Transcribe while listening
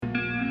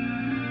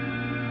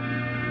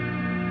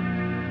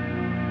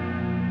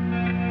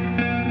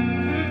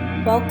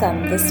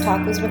Welcome. This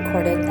talk was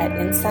recorded at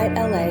Insight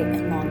LA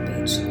in Long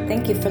Beach.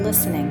 Thank you for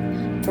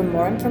listening. For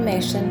more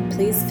information,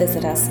 please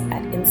visit us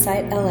at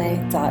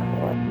insightla.org.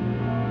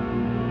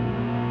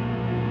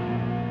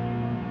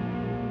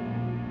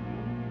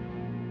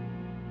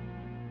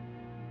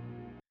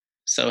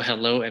 So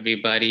hello,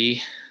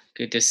 everybody.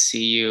 Good to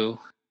see you.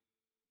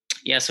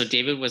 Yeah, so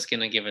David was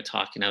going to give a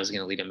talk and I was going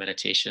to lead a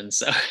meditation.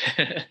 So,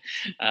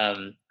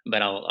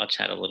 but I'll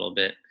chat a little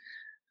bit.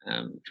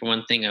 For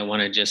one thing, I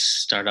want to just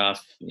start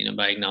off,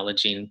 by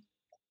acknowledging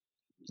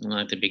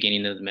at the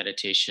beginning of the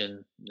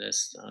meditation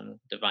this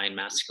divine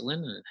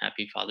masculine, and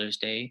happy Father's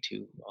Day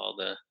to all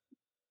the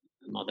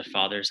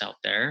fathers out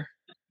there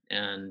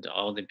and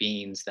all the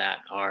beings that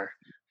are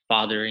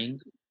fathering,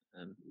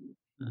 um,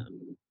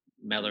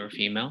 male or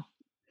female,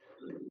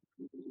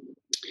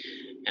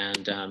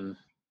 and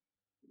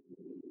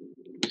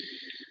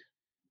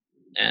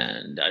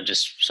I'm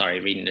just sorry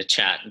reading the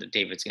chat that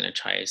David's going to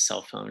try his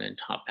cell phone and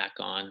hop back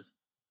on.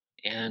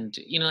 And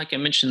like I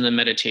mentioned in the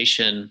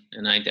meditation,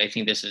 and I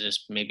think this is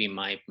just maybe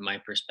my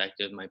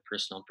perspective, my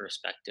personal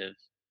perspective,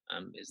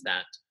 is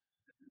that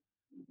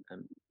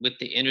with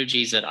the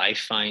energies that I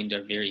find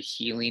are very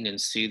healing and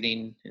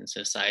soothing in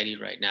society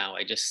right now,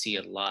 I just see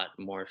a lot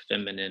more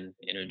feminine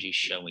energy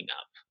showing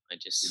up. I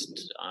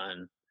just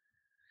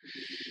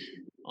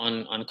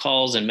on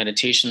calls and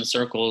meditation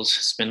circles.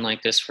 It's been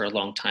like this for a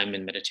long time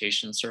in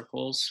meditation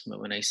circles. But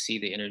when I see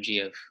the energy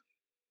of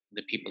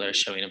the people that are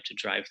showing up to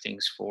drive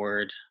things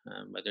forward,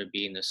 whether it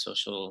be in the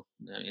social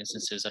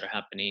instances that are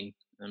happening,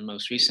 and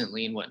most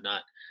recently and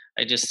whatnot,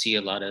 I just see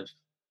a lot of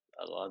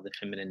the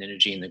feminine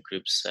energy in the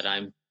groups that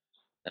I'm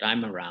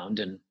around,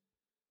 and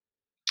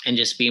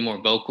just being more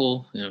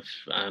vocal.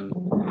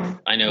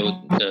 I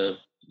know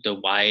the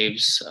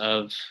wives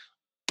of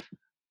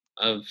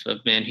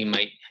men who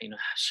might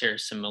share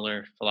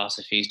similar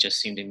philosophies just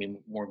seem to be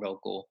more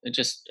vocal. It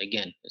just,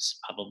 again, it's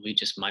probably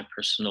just my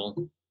personal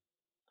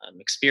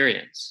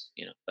experience,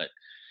 but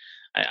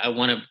I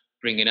want to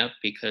bring it up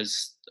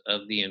because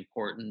of the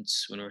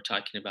importance when we're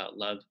talking about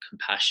love,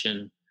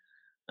 compassion,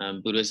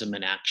 Buddhism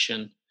in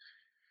action,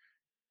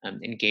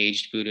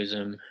 engaged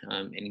Buddhism,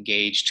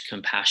 engaged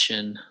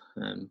compassion.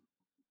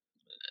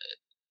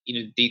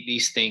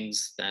 These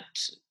things that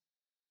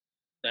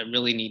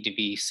really need to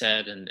be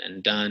said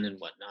and done and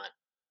whatnot.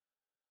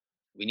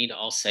 We need to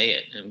all say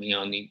it, and we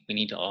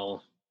need to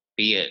all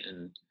be it.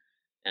 And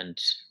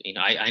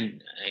I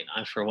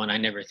for one, I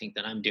never think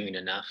that I'm doing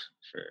enough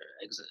for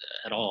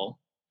at all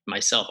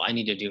myself. I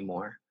need to do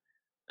more.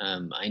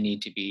 I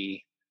need to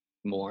be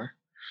more.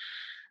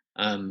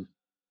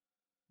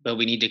 But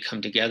we need to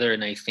come together,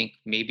 and I think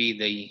maybe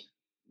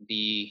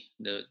the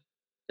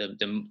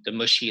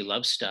mushy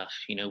love stuff,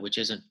 which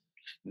isn't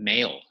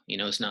male.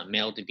 It's not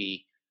male to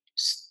be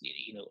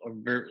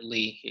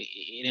overtly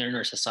in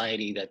our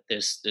society, that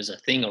there's a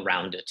thing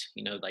around it,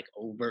 like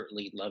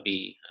overtly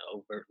lovey,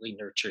 overtly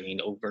nurturing,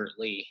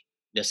 overtly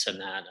this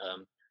and that.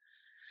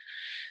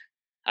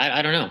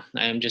 I don't know.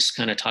 I'm just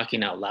kind of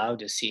talking out loud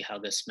to see how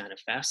this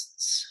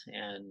manifests,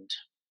 and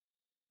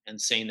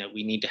saying that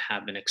we need to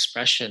have an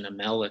expression, a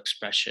male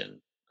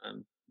expression,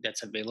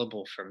 that's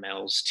available for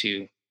males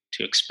to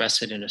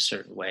express it in a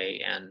certain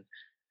way.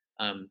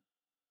 Um,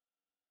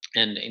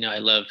 and I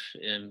love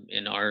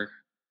in our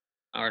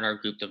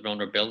group, the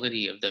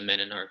vulnerability of the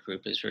men in our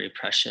group is very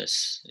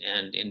precious,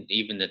 and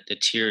even the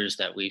tears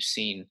that we've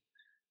seen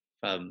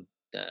from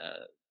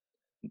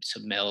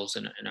some males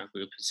in our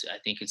group is, I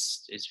think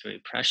it's very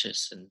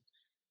precious,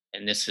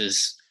 and this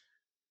is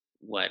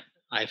what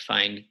I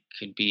find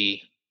could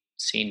be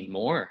seen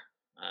more,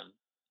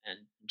 and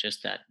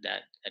just that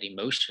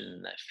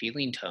emotion, that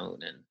feeling tone,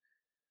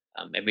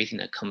 and everything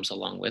that comes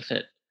along with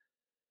it.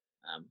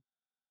 Um,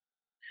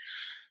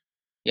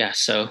 yeah,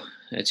 so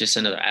it's just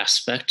another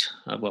aspect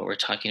of what we're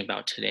talking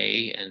about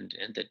today, and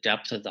the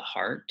depth of the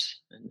heart,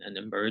 and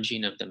the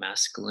merging of the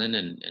masculine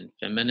and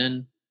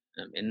feminine,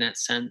 in that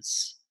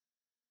sense,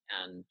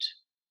 and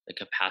the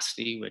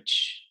capacity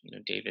which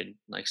David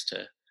likes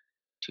to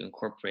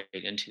incorporate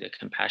into the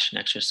compassion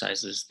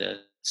exercises,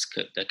 the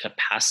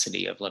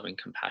capacity of loving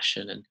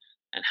compassion, and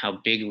how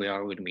big we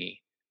are when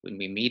we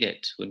meet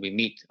it, when we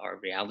meet our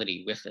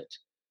reality with it.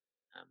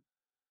 Um,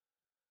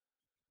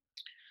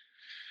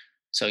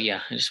 so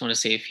yeah, I just want to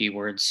say a few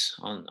words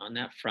on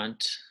that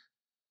front.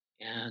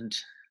 And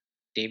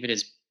David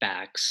is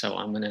back, so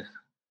I'm gonna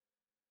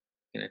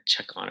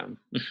check on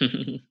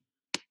him.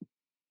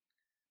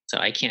 So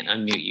I can't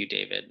unmute you,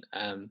 David.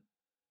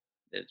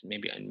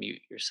 Maybe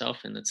unmute yourself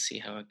and let's see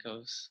how it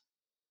goes.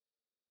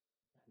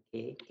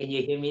 Okay, can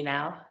you hear me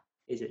now?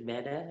 Is it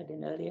better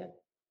than earlier?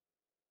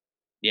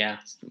 Yeah,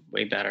 it's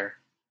way better.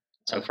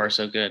 So far, Okay.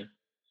 so good.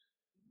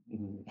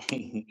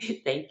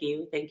 Thank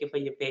you for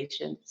your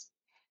patience.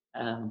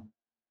 Um,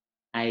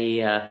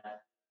 I, uh,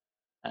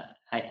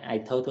 I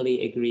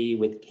totally agree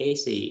with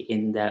Casey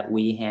in that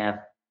we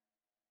have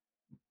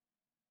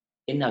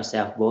in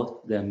ourselves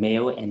both the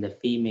male and the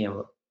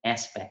female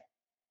aspect.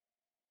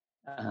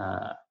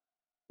 Uh,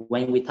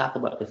 when we talk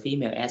about the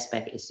female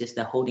aspect, it's just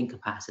the holding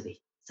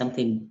capacity,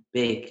 something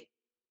big,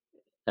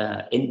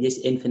 in this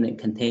infinite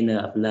container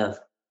of love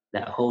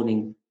that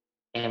holding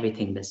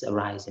everything that's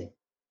arising.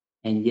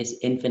 And this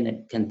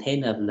infinite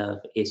container of love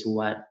is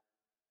what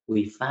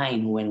we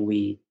find when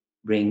we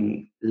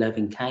bring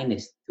loving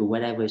kindness to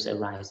whatever is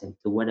arising,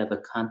 to whatever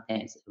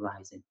content is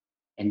arising.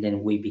 And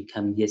then we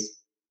become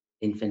this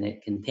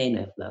infinite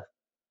container of love.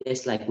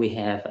 It's like we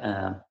have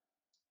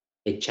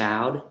a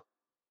child,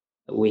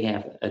 we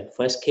have a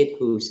first kid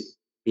who's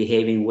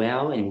behaving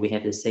well, and we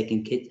have the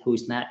second kid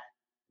who's not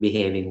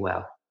behaving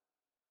well.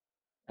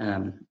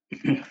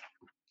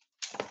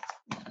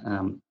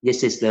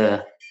 This is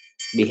the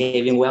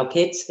behaving well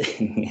kids,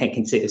 I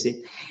can say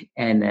it,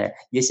 and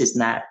this is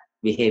not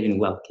behaving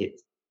well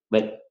kids.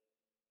 But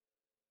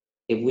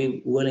if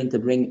we're willing to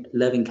bring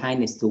loving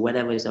kindness to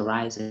whatever is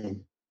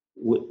arising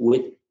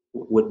with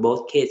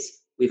both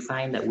kids, we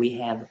find that we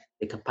have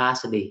the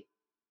capacity,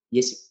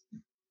 this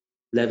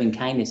loving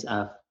kindness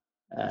of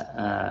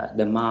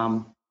the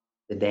mom,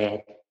 the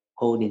dad,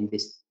 holding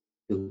these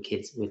two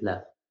kids with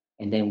love.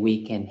 And then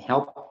we can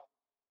help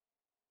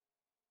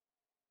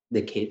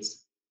the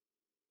kids,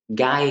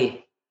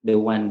 guide the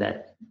one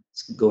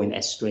that's going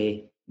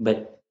astray,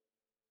 but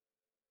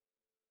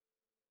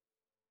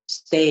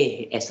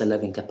stay as a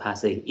loving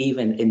capacity,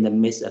 even in the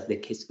midst of the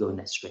kids going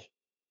astray.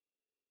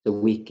 So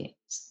we can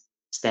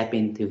step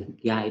in to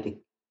guide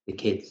the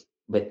kids,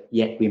 but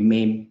yet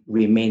remain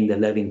the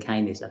loving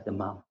kindness of the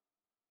mom.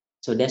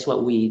 So that's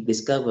what we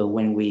discover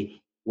when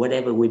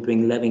whatever we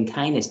bring loving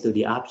kindness to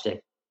the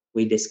object,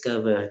 we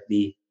discover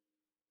the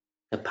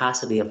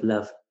capacity of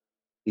love,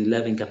 the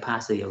loving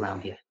capacity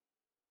around here.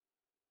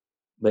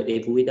 But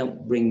if we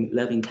don't bring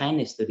loving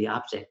kindness to the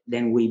object,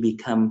 then we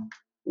become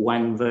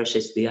one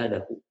versus the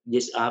other.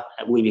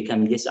 We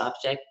become this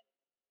object,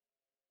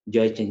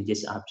 judging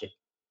this object.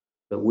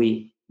 But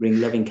we bring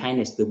loving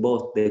kindness to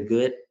both the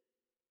good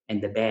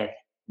and the bad,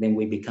 then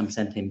we become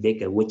something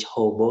bigger, which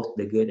hold both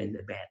the good and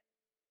the bad,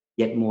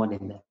 yet more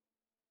than that.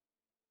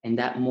 And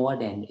that more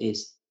than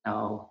is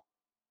our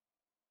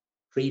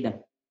freedom.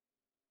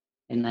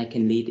 And I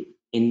can lead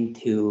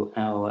into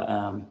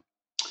our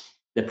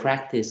the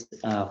practice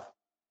of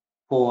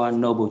Four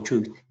Noble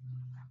Truths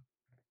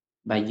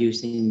by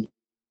using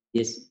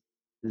this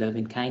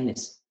loving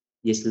kindness,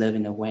 this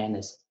loving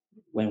awareness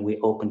when we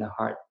open the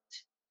heart.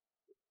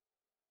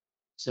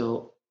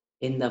 So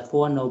in the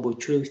Four Noble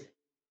Truths,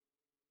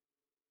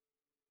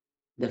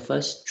 the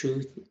first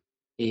truth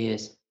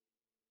is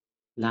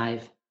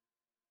life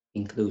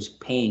includes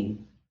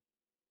pain,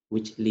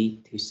 which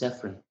lead to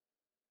suffering.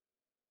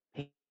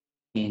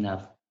 Pain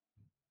of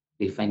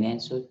the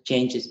financial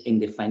changes in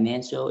the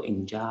financial,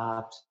 in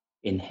jobs,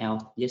 in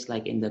health, just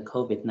like in the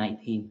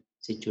COVID-19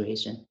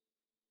 situation.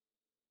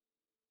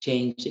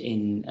 Change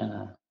in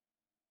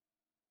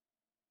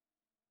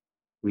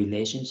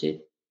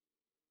relationship,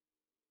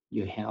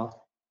 your health,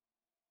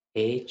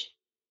 age,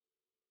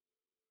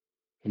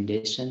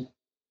 condition,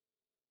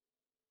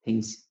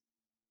 things,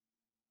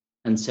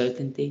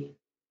 uncertainty.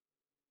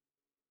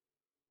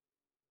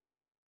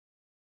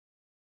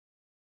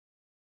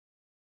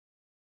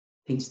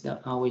 Things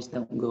that always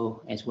don't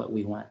go as what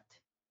we want.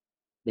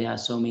 There are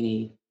so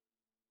many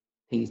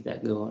things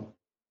that go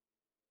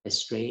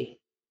astray,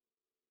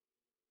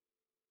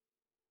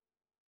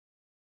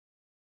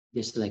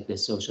 just like the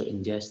social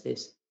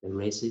injustice, the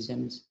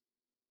racisms,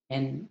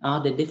 and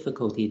all the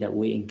difficulty that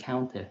we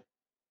encounter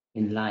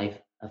in life,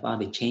 of all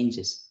the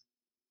changes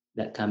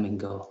that come and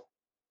go,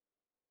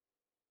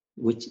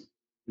 which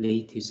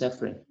lead to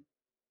suffering.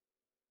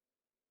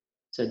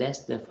 So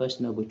that's the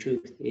first noble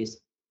truth: is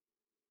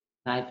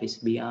life is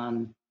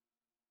beyond,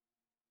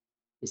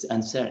 it's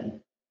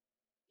uncertain,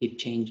 keep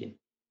changing,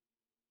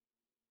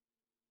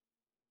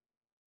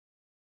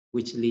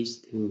 which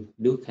leads to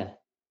dukkha,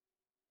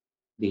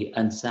 the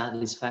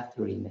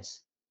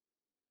unsatisfactoriness.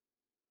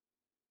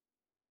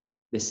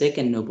 The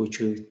second noble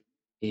truth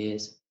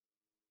is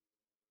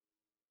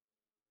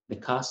the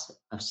cause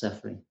of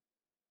suffering.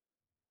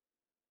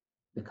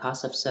 The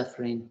cause of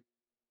suffering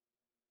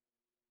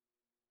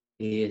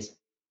is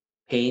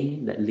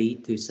pain that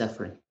lead to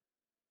suffering.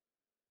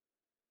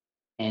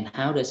 And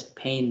how does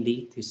pain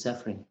lead to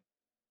suffering?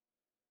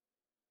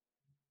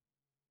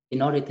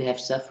 In order to have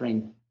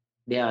suffering,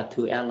 there are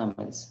two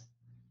elements: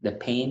 the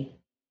pain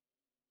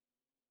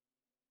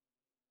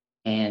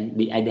and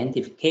the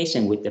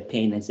identification with the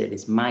pain, and said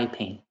it's my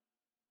pain.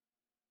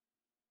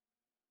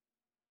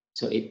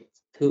 So it's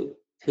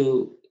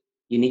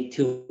you need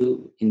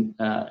two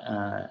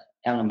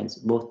elements,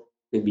 both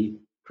to be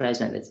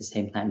present at the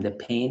same time: the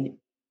pain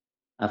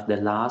of the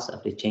loss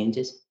of the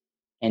changes,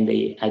 and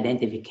the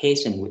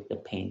identification with the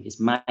pain. Is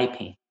my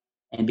pain.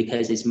 And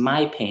because it's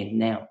my pain,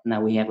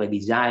 now we have a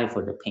desire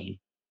for the pain.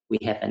 We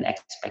have an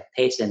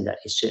expectation that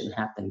it shouldn't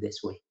happen this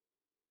way.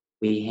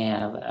 We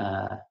have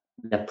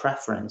the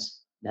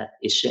preference that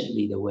it shouldn't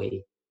be the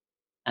way.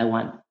 I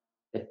want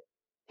the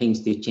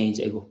things to change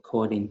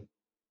according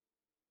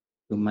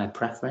to my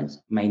preference,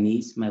 my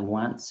needs, my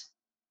wants,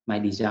 my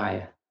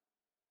desire.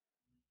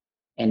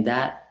 And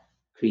that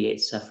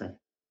creates suffering.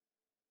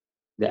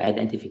 The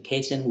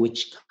identification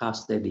which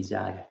causes the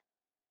desire.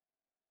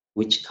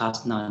 which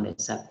cause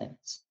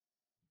non-acceptance.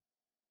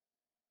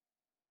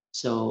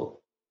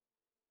 So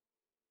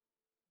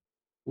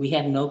we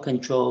have no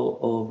control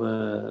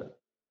over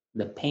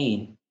the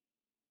pain,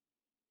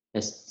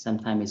 because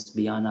sometimes it's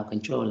beyond our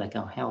control, like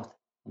our health.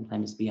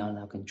 Sometimes it's beyond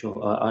our control,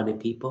 or other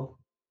people,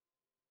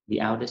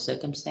 the outer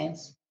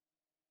circumstance.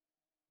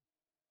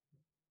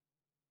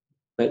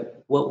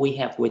 But what we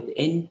have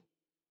within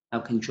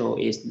our control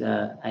is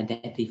the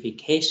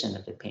identification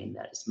of the pain.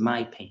 That is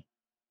my pain.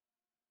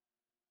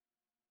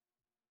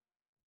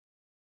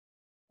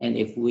 And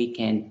if we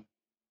can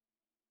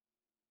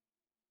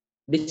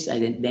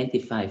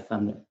disidentify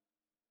from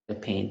the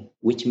pain,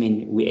 which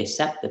means we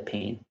accept the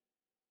pain,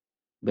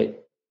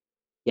 but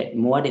yet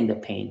more than the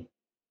pain,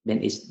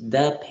 then it's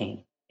the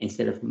pain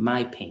instead of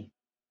my pain.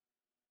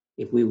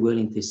 If we're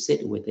willing to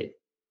sit with it,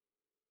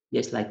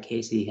 just like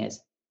Casey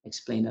has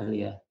explained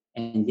earlier,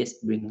 and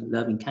just bring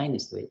loving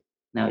kindness to it.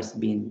 Now it's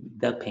being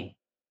the pain.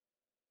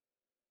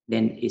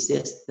 Then it's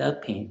just the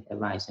pain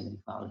arising and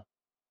falling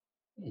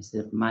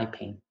instead of my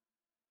pain.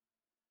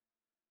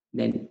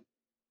 Then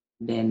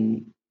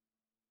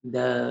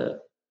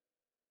the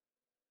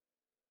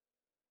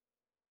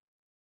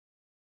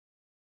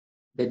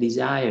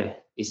desire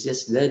is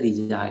just the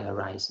desire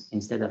arise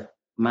instead of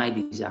my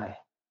desire.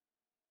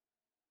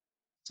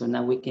 So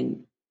now we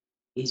can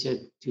easier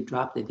to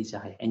drop the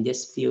desire and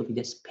just feel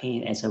this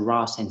pain as a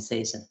raw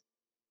sensation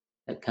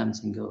that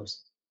comes and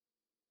goes.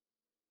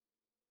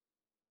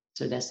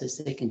 So that's the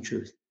second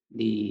truth.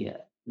 The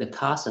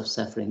cause of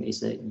suffering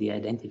is the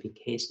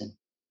identification.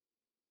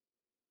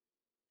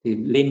 To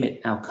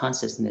limit our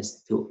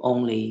consciousness to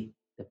only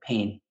the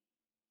pain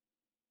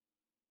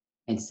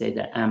and say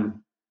that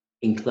I'm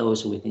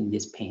enclosed within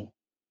this pain.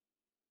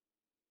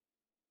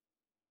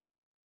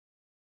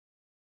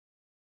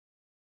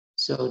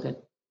 So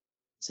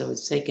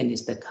second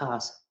is the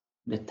cause.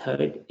 The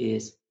third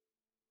is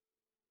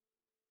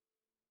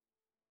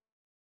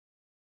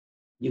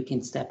you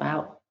can step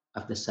out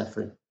of the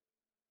suffering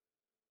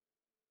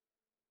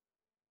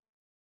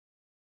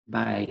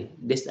by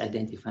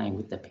disidentifying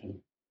with the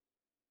pain.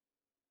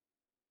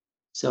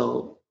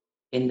 So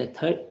in the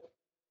third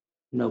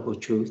noble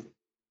truth,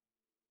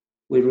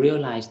 we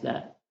realize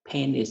that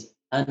pain is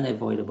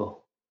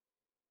unavoidable,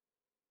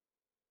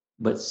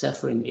 but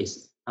suffering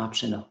is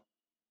optional.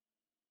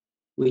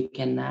 We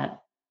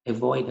cannot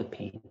avoid the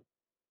pain.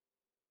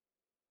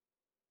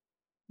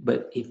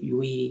 But if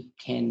we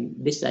can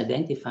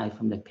disidentify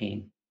from the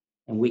pain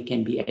and we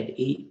can be at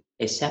ease,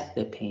 accept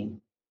the pain,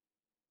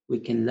 we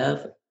can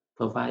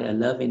provide a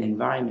loving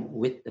environment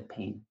with the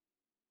pain,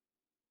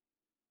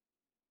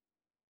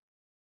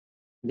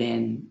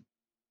 then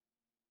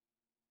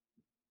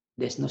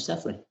there's no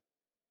suffering.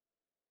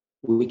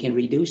 We can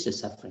reduce the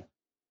suffering.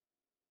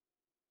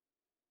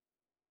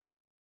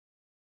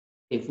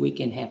 If we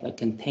can have a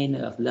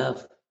container of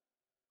love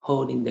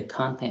holding the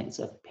contents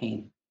of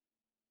pain,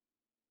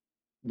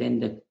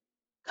 then the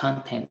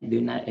content do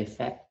not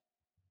affect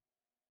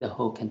the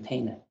whole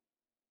container.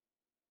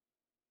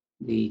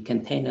 The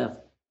container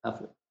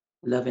of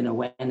love and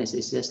awareness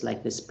is just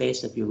like the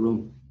space of your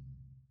room.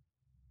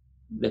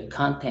 The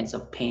contents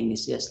of pain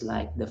is just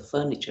like the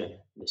furniture,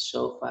 the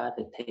sofa,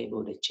 the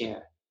table, the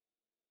chair.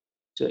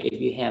 So if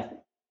you have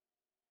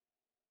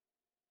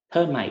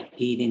termite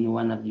eating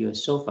one of your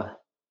sofa,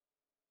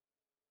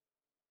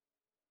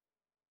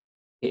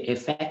 it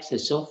affects the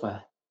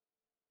sofa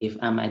if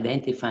I'm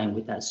identifying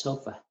with that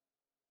sofa.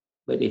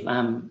 But if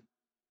I'm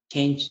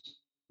change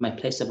my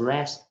place of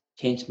rest,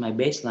 change my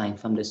baseline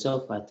from the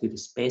sofa to the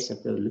space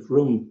of the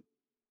room,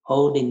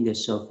 holding the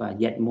sofa,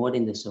 yet more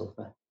than the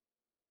sofa,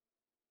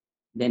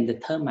 then the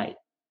termite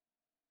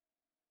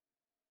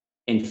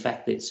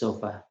infected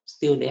sofa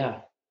still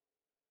there,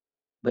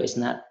 but it's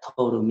not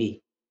total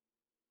me.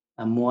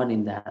 I'm more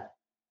than that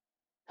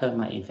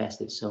termite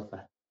infested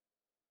sofa.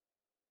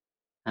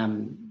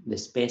 I'm the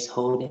space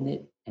holding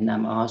it, and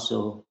I'm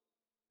also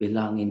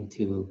belonging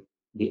to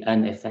the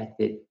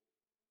unaffected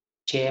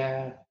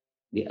chair,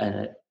 the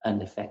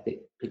unaffected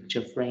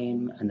picture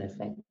frame,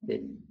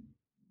 unaffected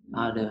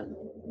other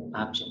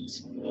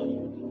objects.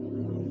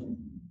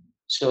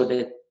 So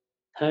the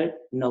third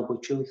noble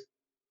truth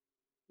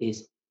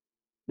is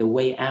the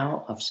way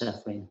out of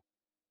suffering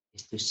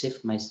is to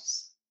shift my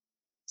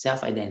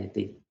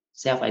self-identity,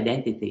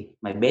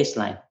 my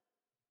baseline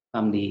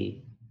from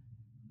the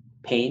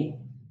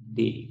pain,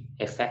 the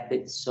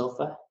affected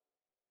sofa,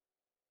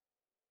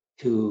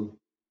 to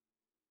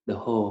the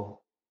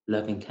whole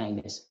loving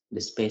kindness,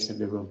 the space of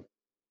the room,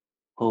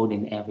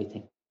 holding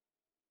everything.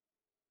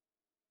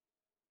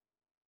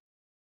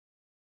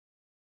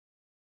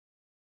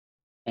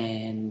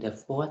 And the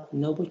fourth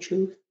noble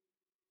truth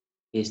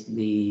is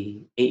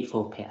the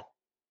Eightfold Path,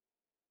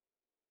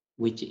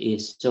 which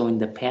is showing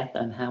the path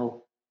on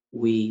how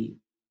we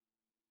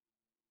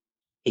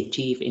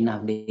achieve in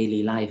our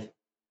daily life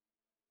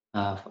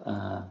of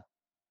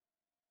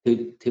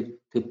to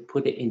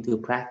put it into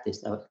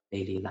practice of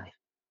daily life.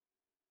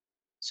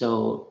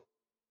 So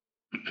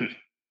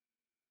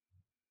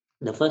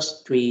the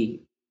first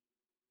three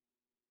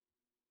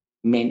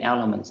main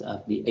elements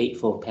of the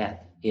Eightfold Path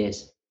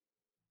is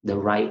the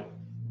right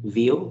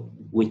view,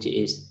 which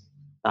is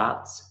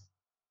thoughts,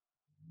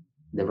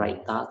 the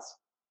right thoughts.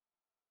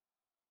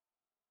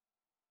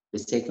 The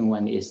second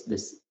one is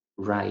this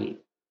right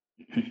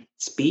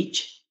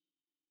speech.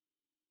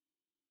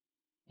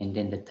 And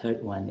then the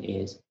third one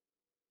is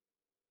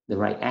the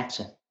right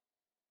action.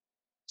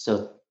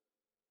 So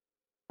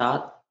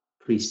thought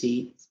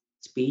precedes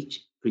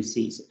speech,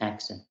 precedes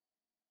action,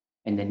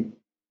 and then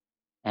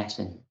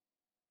action.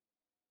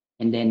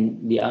 And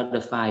then the other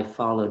five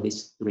follow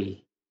these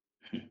three.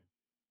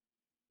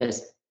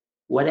 Because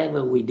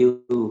whatever we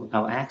do,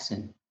 our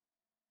action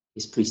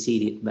is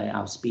preceded by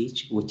our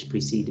speech, which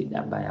preceded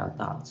by our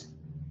thoughts.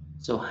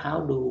 So how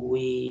do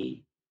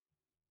we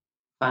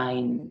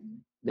find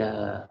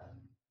the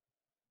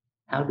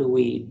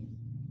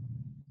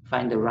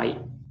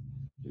right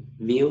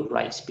view,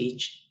 right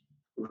speech,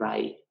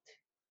 right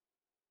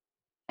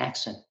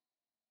action?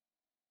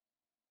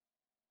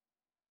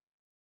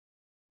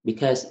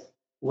 Because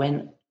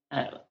when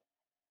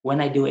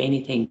I do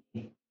anything,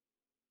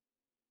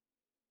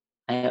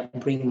 I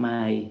bring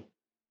my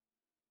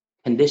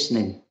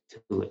conditioning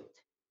to it.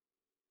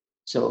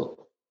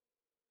 So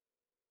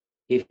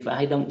if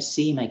I don't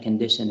see my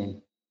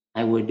conditioning,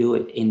 I will do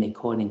it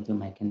according to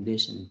my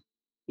conditioning.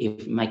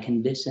 If my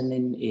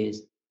conditioning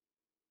is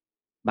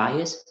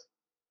biased,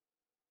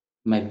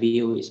 my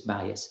view is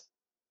biased.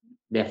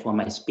 Therefore,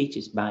 my speech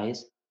is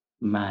biased.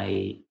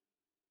 My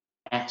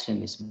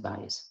action is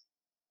biased.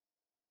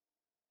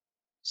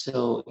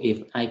 So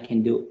if I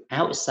can do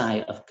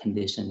outside of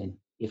conditioning,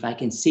 if I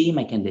can see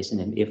my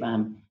conditioning, if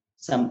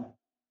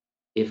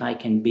I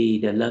can be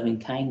the loving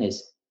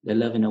kindness, the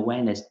loving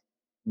awareness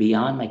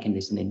beyond my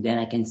conditioning, then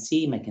I can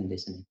see my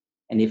conditioning.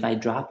 And if I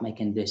drop my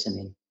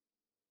conditioning,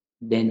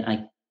 then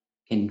I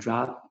can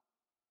drop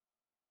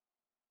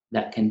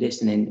that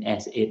conditioning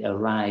as it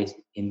arises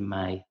in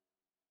my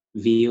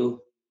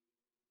view,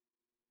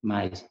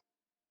 my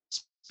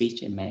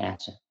speech, and my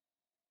action.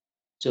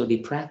 So the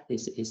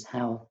practice is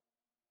how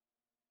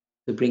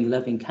to bring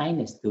loving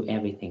kindness to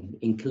everything,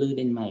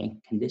 including my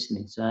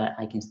conditioning, so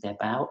I can step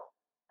out,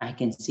 I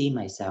can see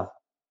myself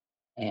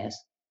as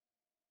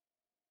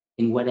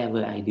in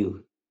whatever I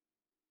do,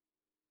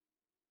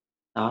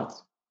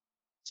 thoughts,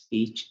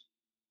 speech,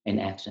 and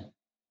action.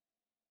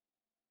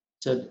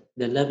 So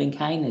the loving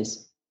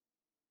kindness,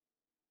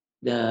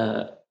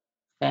 the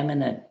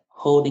feminine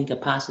holding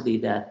capacity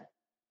that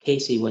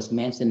Casey was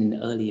mentioning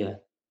earlier,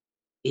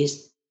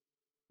 is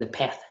the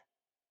path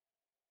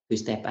to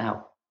step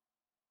out.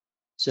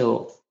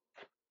 So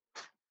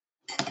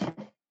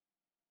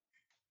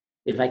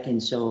if I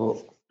can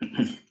show,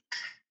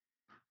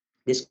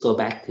 let's go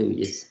back to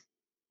this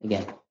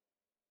again.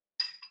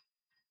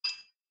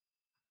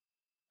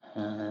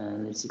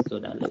 Let's go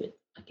down a little bit.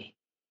 Okay.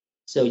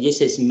 So this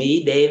is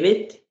me,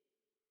 David,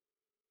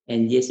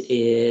 and this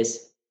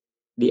is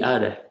the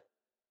other.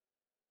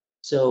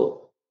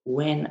 So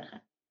when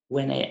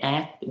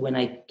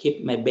I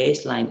keep my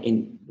baseline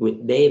in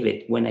with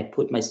David, when I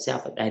put my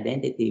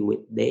self-identity with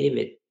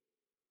David,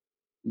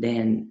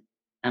 then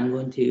I'm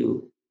going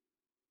to,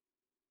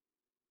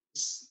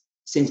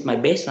 since my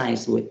baseline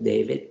is with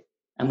David,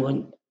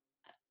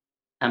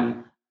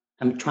 I'm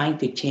trying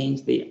to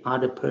change the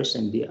other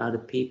person, the other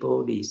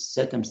people, the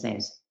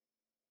circumstance.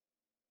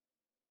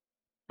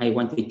 I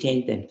want to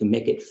change them to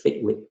make it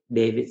fit with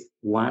David's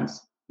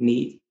wants,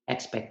 needs,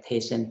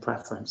 expectation,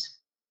 preference.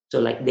 So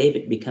like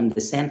David becomes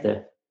the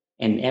center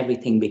and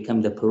everything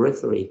becomes the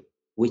periphery,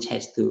 which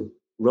has to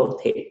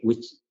rotate,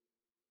 which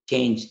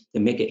change to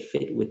make it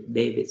fit with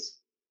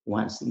David's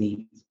wants,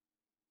 needs.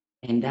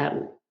 And that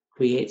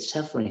creates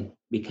suffering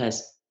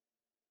because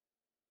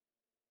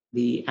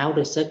the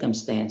outer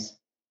circumstance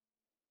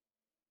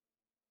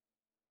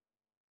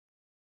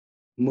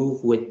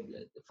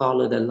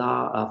follow the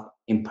law of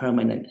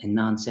impermanent and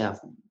non-self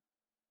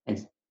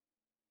and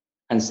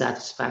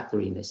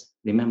unsatisfactoriness.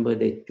 Remember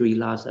the three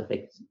laws of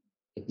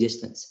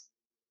existence.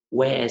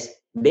 Whereas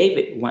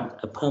David wants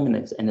a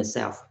permanence and a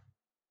self.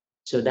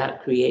 So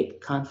that creates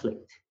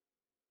conflict.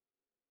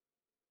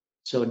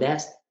 So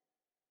that's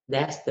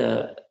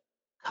the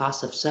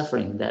cause of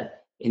suffering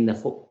that in the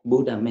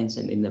Buddha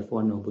mentioned in the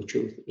Four Noble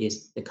Truths.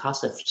 Is the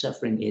cause of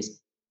suffering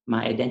is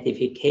my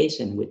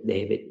identification with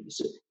David.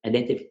 So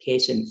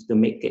identification to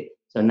make it.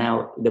 So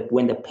now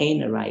when the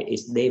pain arises,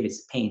 it's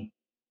David's pain.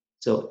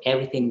 So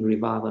everything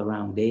revolves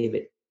around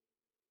David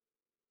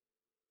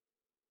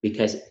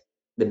because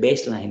the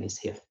baseline is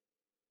here.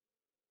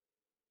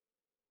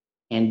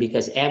 And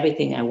because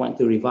everything I want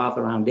to revolve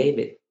around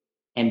David,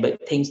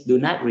 but things do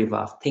not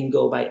revolve. Things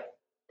go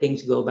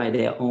by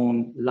their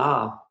own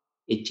law.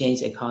 It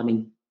changes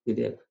according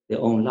to their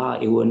own law.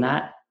 It will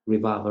not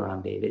revolve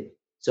around David.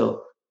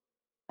 So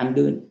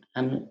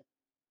I'm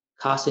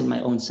causing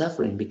my own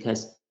suffering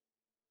because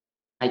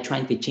I'm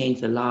trying to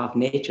change the law of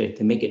nature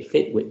to make it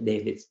fit with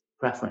David's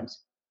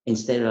preference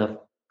instead of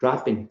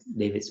dropping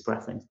David's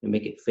preference to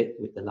make it fit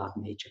with the law of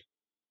nature.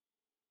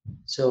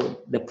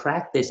 So the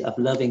practice of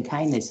loving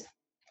kindness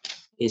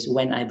is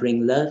when I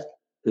bring love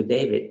to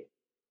David,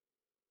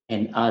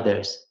 and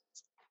others.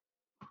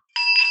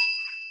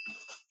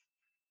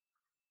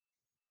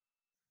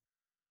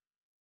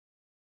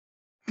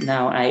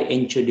 Now I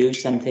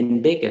introduce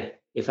something bigger.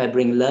 If I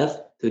bring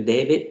love to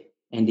David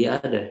and the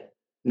other,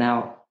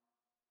 now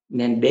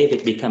then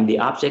David become the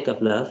object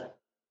of love,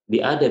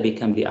 the other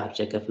become the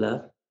object of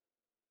love.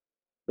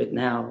 But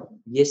now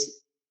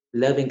this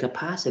loving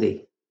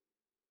capacity,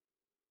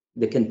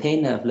 the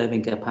container of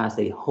loving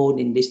capacity,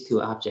 holding these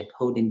two objects,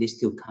 holding these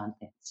two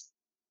contents.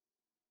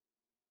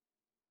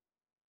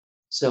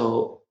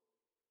 So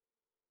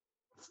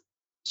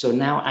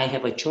now I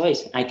have a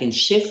choice. I can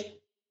shift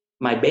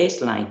my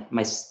baseline,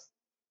 my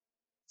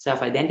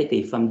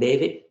self-identity from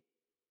David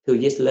to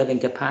this loving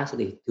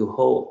capacity to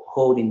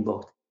hold in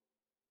both.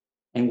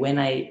 And when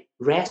I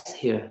rest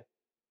here,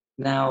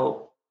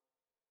 now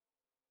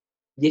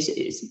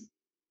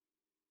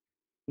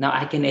now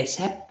I can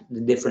accept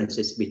the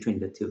differences between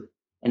the two.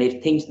 And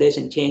if things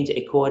doesn't change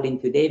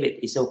according to David,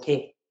 it's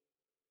okay.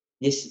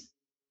 This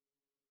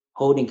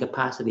holding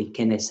capacity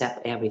can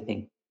accept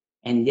everything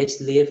and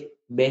just live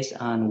based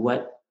on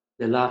what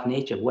the law of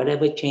nature,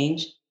 whatever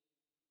change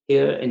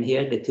here and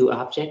here, the two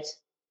objects,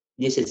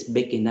 this is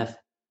big enough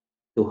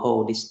to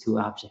hold these two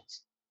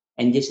objects.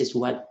 And this is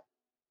what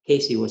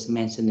Casey was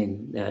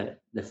mentioning,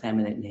 the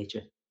feminine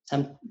nature,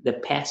 the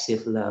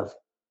passive love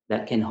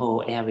that can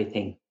hold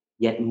everything,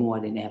 yet more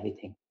than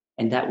everything.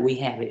 And that we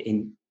have it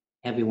in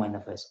every one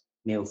of us,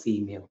 male,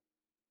 female,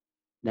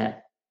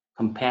 that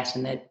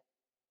compassionate,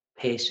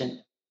 patient,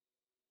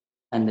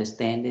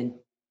 understanding,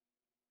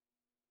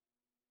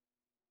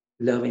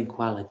 loving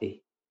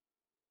quality,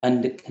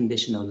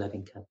 unconditional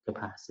loving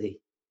capacity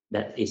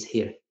that is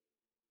here.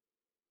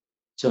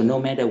 So no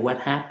matter what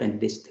happened,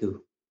 this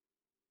too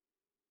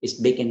is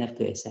big enough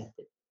to accept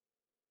it.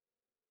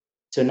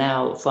 So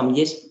now from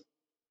this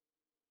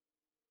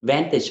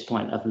vantage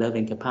point of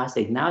loving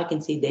capacity, now I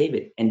can see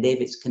David and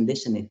David's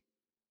conditioning.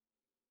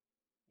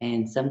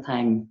 And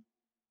sometimes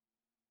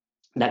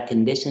that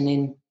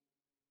conditioning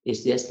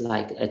is just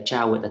like a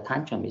child with a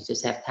tantrum. It's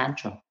just have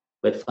tantrum.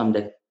 But from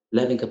the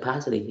loving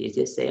capacity, it's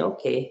just say,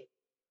 okay,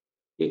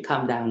 you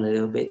calm down a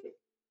little bit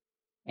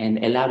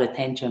and allow the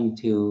tantrum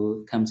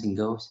to comes and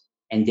goes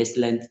and just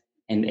learn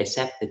and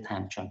accept the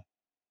tantrum.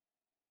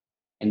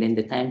 And then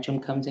the tantrum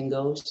comes and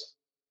goes,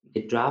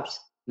 it drops.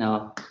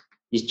 Now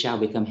this child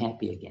become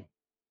happy again.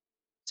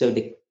 So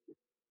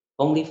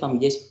only from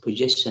this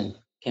position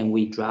can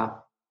we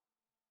drop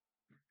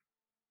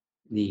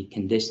the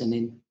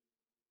conditioning,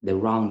 the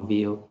wrong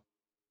view,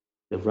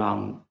 the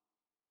wrong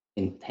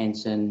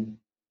intention,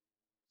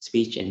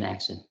 speech, and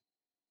action.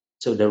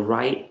 So the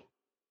right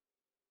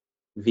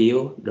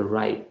view, the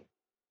right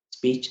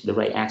speech, the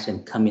right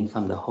action coming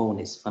from the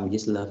wholeness, from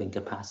this loving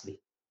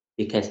capacity,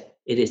 because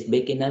it is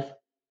big enough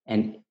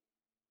and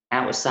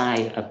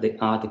outside of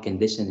all the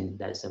conditioning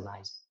that is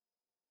arising.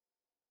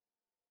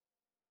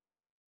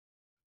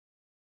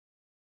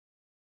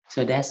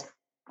 So that's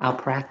our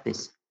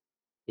practice,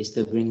 is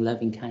to bring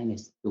loving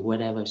kindness to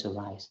whatever is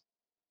arise,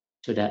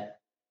 so that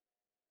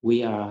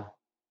we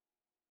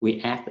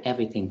act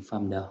everything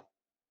from the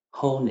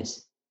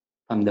wholeness,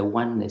 from the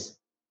oneness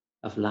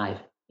of life,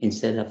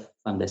 instead of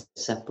from the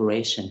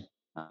separation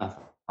of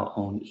our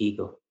own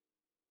ego.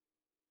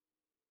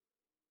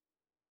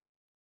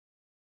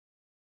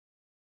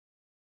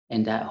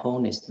 And that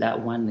wholeness,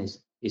 that oneness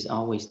is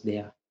always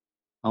there.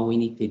 All we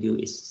need to do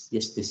is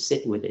just to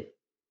sit with it,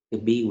 to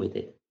be with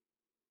it,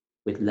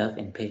 with love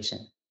and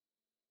patience.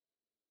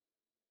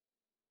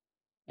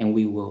 And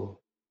we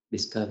will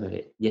discover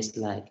it, just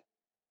like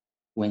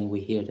when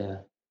we hear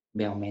the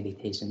bell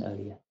meditation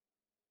earlier.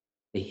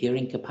 The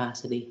hearing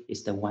capacity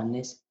is the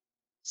oneness,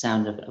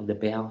 sound of the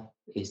bell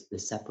is the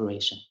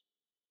separation.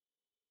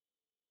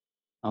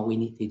 All we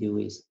need to do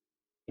is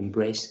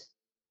embrace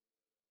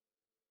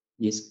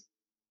this,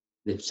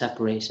 the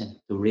separation,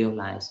 to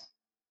realize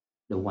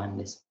the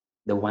oneness,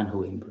 the one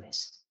who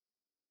embraced.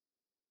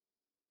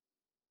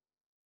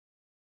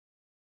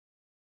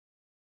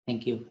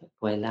 Thank you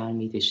for allowing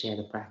me to share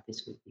the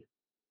practice with you.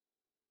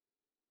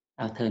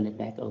 I'll turn it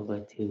back over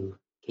to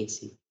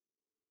Casey.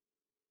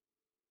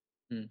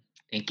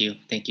 Thank you.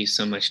 Thank you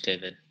so much,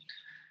 David.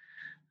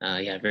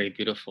 Yeah, very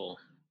beautiful.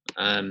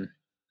 And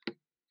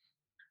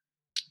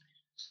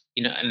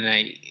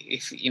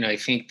I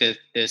think that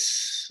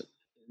this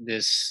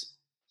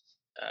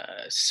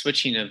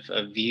switching of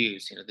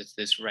views,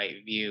 this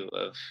right view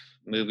of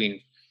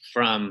moving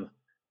from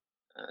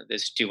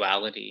this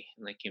duality,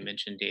 like you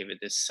mentioned, David,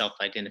 this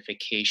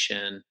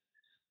self-identification,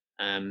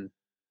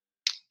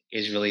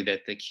 is really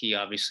the key,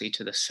 obviously,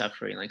 to the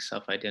suffering, like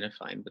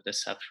self-identifying with the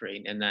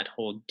suffering and that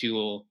whole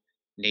dual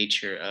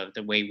nature of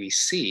the way we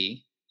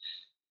see.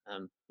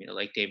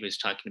 Like David was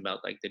talking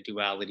about, like the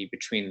duality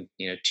between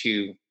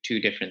two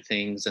different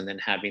things, and then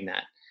having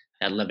that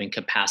loving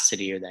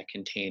capacity or that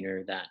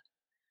container that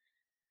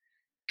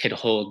could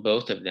hold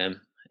both of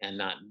them and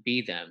not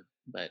be them,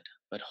 but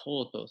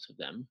hold both of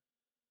them.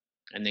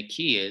 And the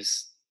key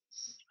is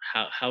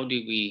how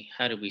do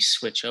we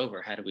switch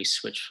over? How do we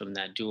switch from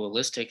that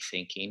dualistic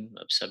thinking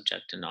of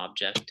subject and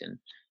object and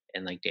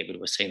And like David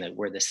was saying, that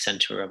we're the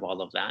center of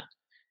all of that.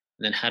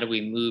 And then how do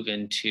we move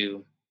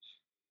into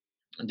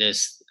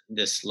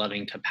this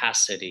loving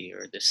capacity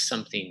or this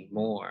something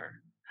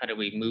more? How do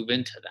we move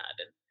into that?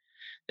 And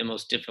the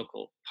most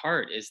difficult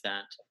part is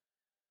that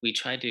we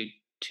try to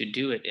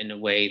do it in a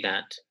way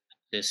that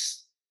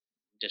this,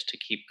 just to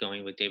keep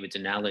going with David's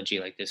analogy,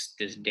 like this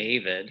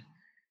David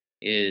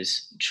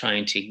is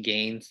trying to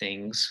gain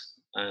things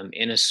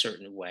in a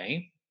certain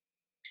way,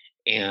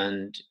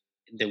 and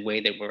the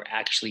way that we're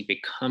actually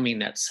becoming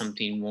that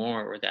something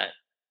more, or that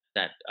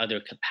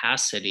other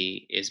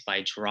capacity, is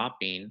by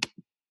dropping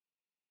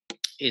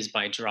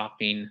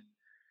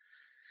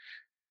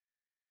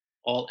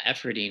all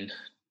efforting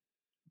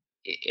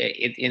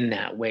in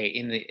that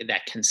way,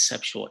 that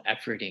conceptual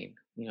efforting,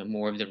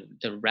 more of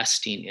the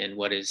resting in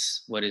what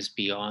is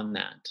beyond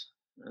that.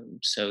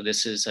 So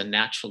this is a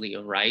naturally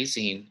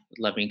arising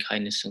loving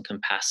kindness and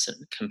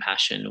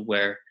compassion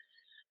where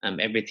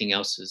everything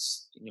else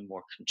is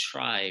more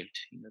contrived.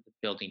 The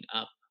building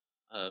up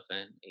of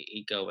an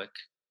egoic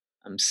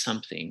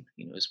something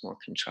is more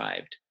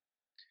contrived.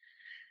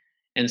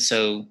 And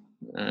so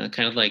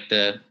kind of like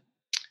the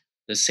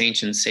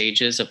saints and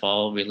sages of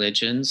all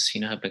religions,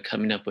 have been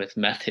coming up with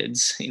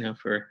methods,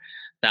 for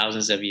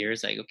thousands of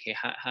years. Like, okay,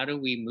 how do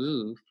we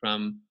move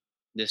from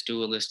this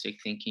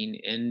dualistic thinking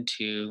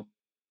into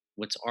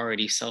what's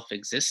already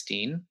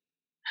self-existing?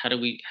 How do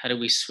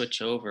we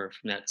switch over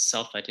from that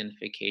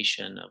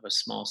self-identification of a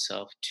small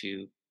self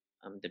to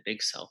the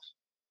big self?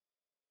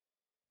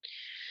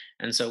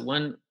 And so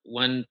one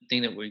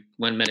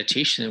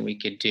meditation that we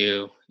could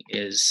do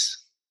is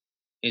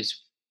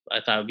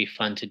I thought it would be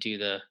fun to do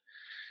the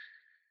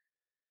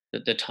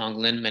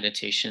Tonglen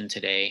meditation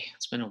today.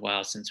 It's been a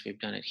while since we've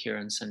done it here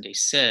on Sunday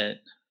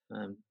Sit.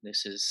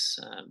 This is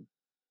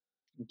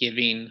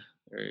giving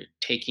or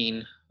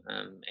taking,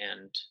 and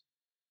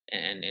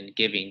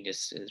giving.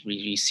 This is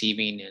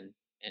receiving and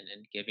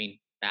giving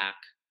back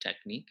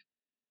technique,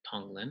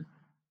 Tonglen.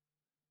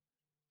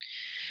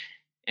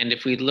 And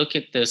if we look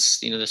at this,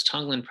 this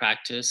Tonglen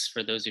practice,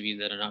 for those of you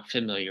that are not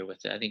familiar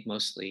with it, I think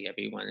mostly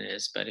everyone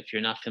is, but if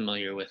you're not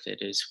familiar with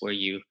it, is where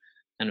you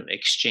kind of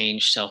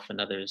exchange self and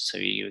others. So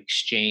you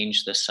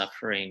exchange the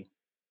suffering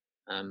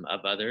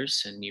of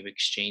others, and you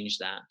exchange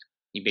that.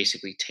 You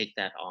basically take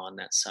that on,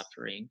 that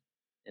suffering,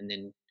 and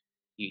then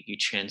you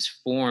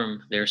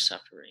transform their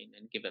suffering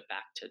and give it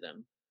back to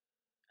them.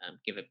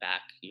 Give it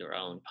back your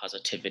own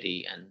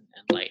positivity and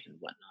light and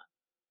whatnot.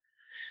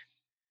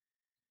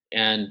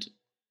 And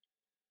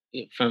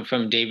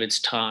from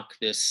David's talk,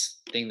 this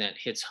thing that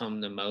hits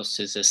home the most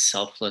is this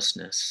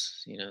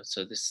selflessness.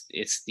 So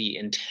it's the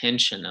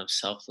intention of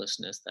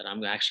selflessness, that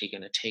I'm actually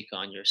going to take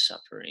on your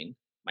suffering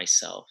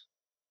myself,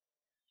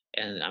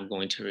 and I'm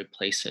going to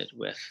replace it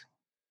with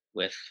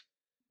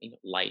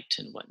light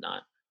and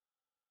whatnot.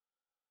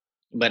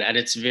 But at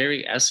its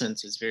very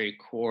essence, its very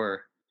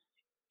core,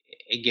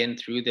 again,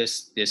 through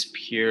this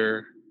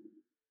pure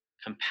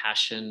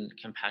compassionate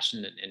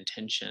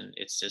intention,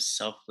 it's this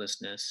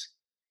selflessness.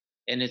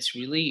 And it's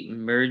really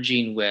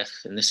merging with,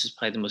 and this is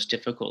probably the most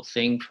difficult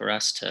thing for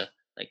us to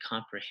like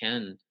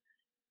comprehend,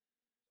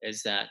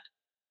 is that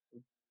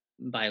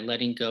by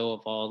letting go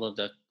of all of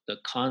the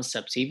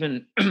concepts,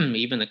 even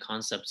even the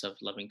concepts of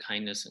loving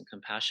kindness and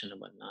compassion and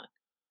whatnot,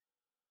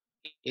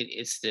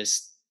 it's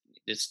this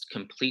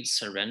complete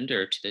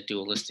surrender to the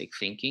dualistic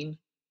thinking,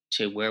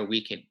 to where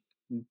we could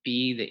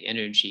be the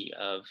energy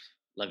of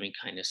loving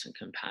kindness and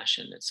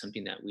compassion. It's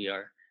something that we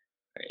are.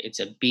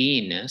 It's a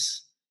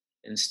beingness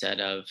instead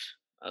of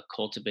a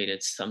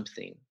cultivated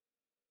something.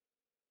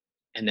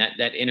 And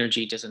that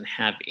energy doesn't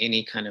have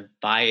any kind of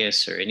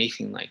bias or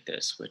anything like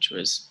this, which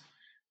was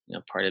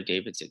part of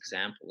David's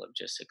example of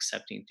just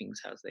accepting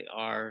things as they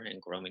are and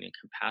growing in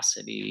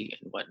capacity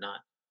and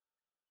whatnot.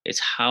 It's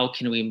how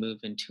can we move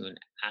into an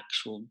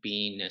actual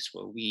beingness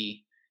where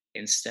we,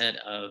 instead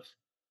of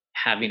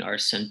having our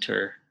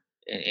center,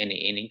 an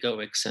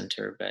egoic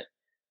center, but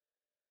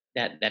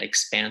that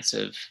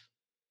expansive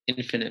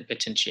infinite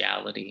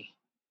potentiality,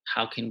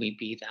 how can we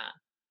be that?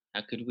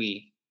 How could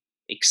we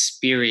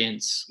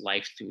experience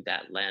life through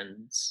that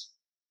lens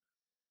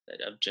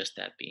of just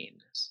that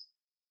beingness?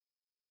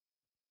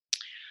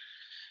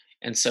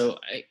 And so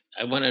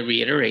I want to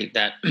reiterate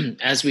that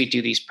as we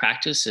do these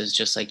practices,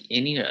 just like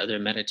any other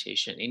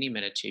meditation,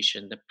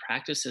 the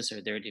practices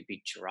are there to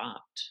be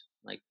dropped.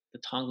 Like the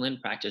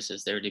Tonglen practice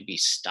is there to be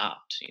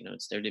stopped.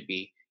 It's there to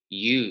be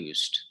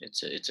used.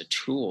 It's a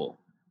tool.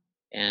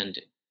 And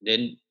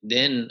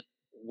then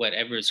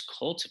whatever is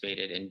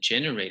cultivated and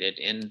generated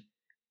in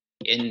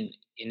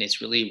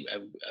it's really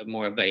a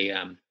more of a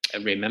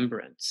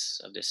remembrance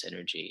of this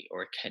energy,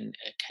 or a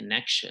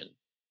connection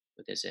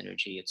with this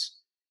energy.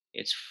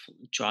 It's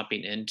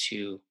dropping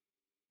into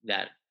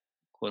that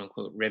quote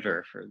unquote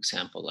river, for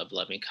example, of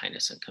loving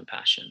kindness and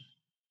compassion.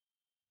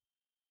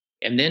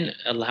 And then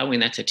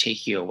allowing that to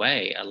take you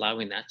away,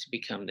 allowing that to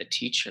become the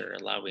teacher,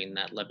 allowing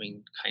that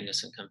loving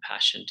kindness and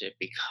compassion to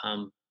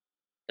become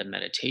the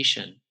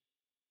meditation.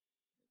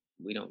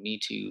 We don't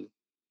need to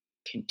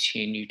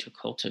continue to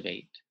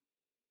cultivate.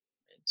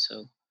 And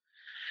so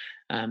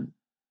Um,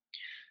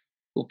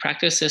 we'll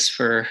practice this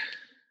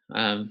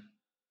um,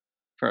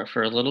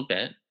 for a little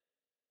bit.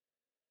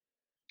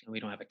 We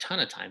don't have a ton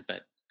of time,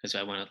 but because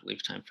I want to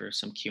leave time for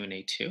some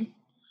Q&A too.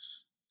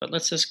 But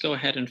let's just go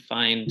ahead and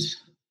find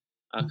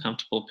a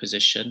comfortable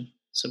position.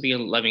 So be a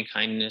loving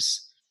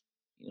kindness,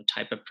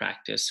 type of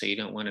practice. So you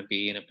don't want to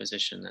be in a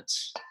position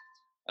that's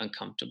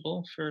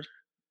uncomfortable for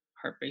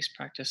heart-based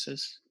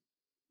practices.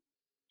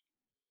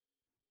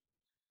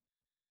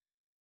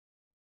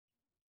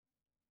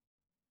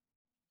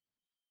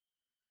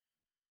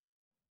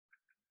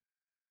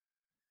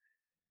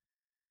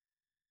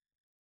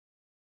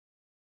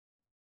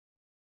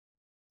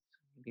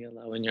 Maybe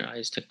allowing your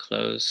eyes to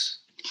close.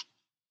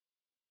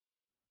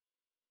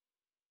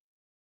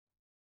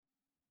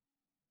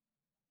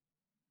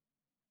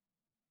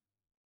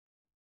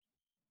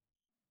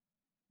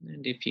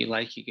 And if you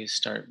like, you can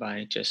start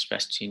by just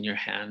resting your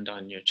hand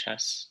on your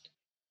chest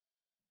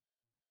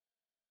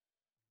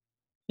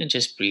and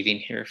just breathing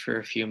here for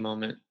a few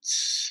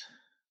moments.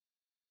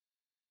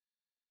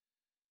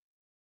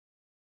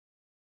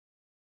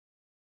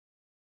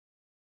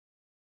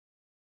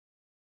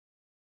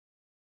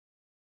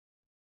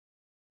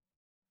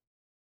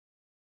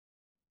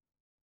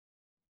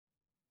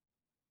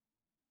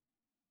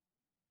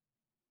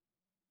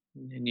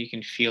 And then you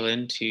can feel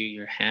into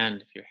your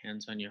hand. If your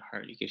hand's on your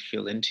heart, you can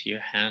feel into your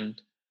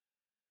hand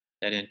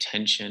that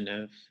intention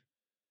of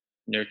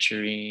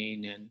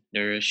nurturing and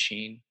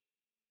nourishing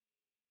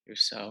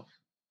yourself.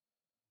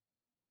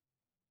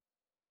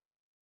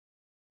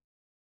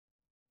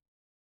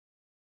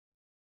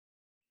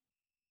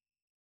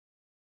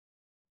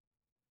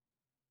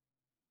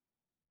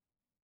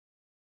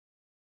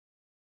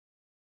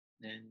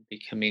 And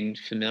becoming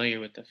familiar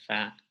with the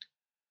fact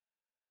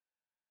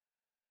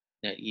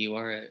that you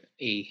are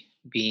a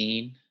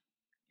being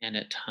and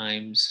at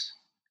times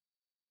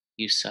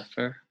you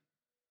suffer.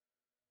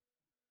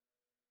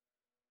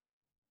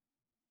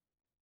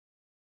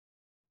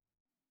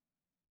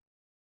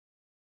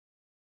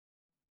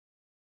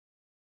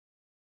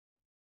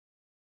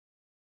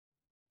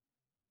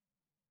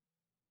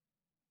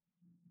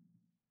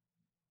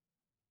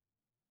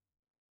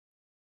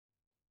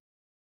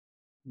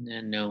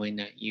 And knowing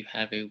that you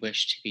have a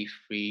wish to be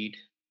freed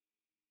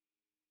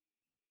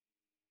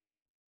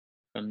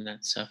from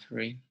that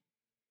suffering.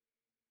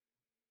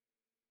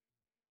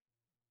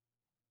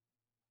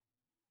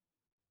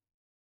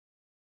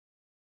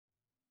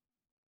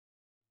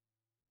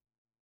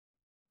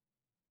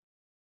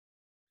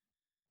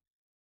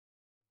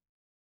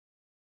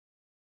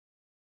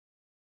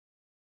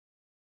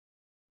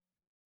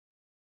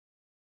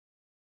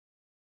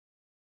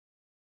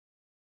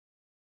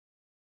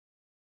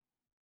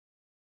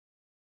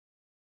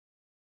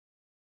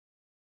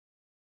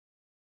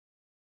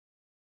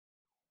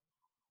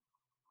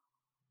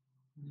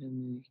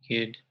 And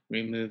you could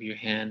remove your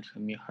hand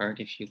from your heart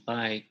if you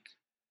like.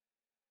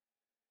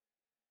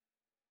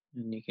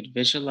 And you could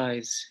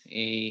visualize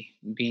a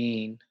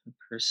being, a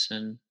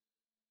person,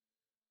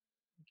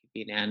 it could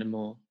be an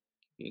animal,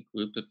 it could be a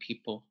group of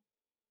people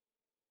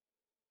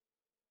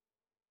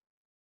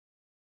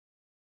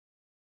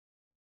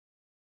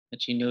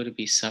that you know to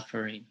be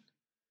suffering.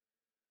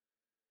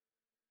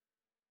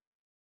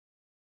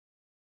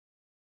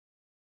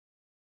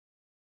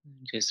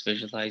 Just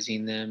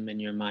visualizing them in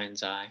your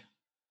mind's eye.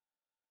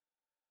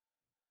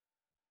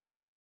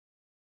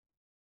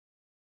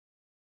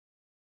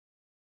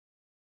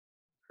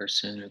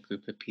 Person or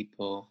group of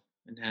people,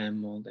 an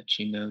animal that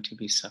you know to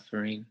be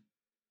suffering.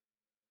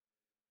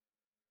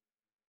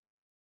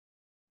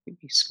 It could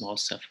be small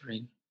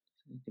suffering,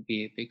 it could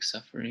be a big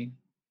suffering,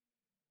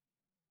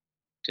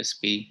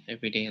 just be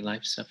everyday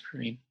life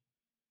suffering.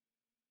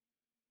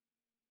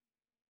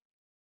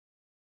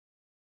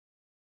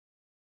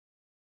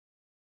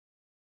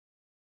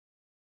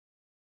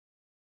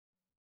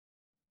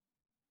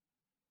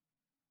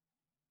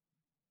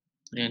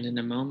 And in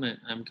a moment,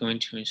 I'm going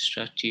to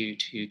instruct you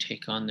to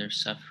take on their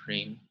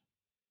suffering.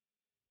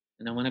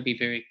 And I want to be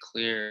very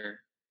clear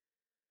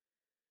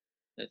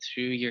that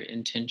through your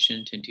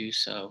intention to do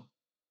so,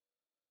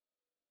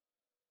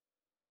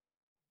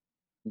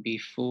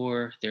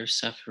 before their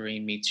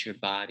suffering meets your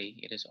body,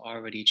 it is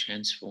already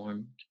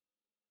transformed.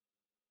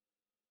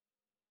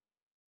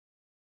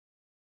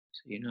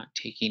 So you're not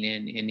taking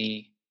in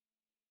any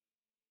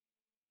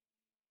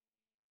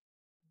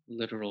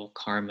literal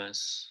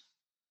karmas.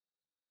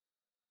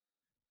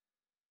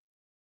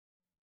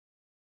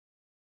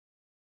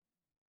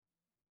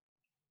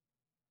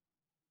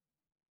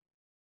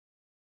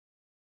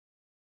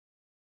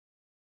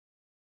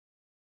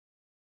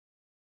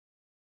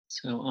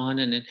 So, on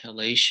an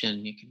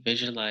inhalation, you can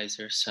visualize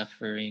their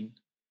suffering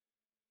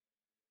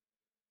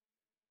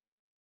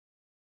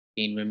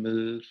being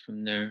removed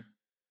from their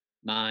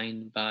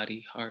mind,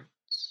 body,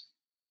 hearts.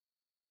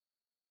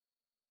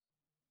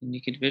 And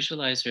you could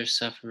visualize their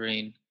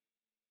suffering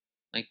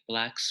like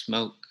black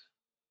smoke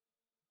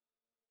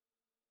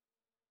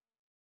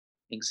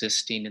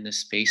existing in the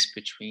space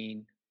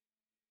between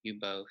you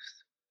both.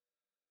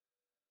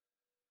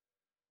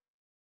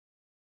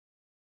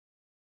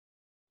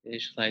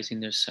 visualizing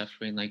their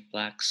suffering like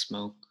black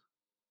smoke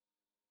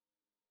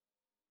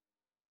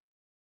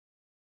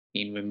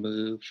being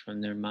removed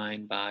from their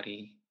mind,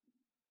 body,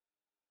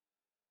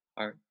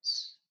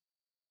 hearts.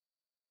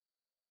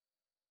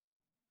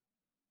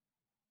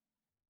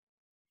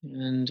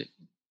 And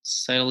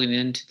settling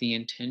into the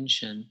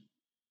intention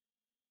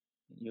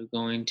that you're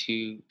going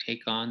to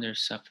take on their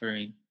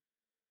suffering.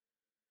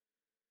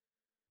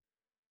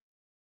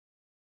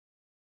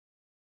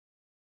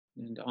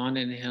 And on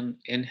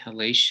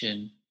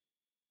inhalation,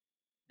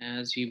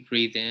 as you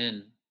breathe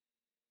in,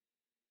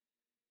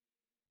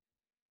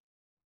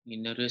 you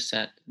notice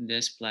that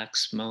this black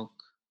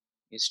smoke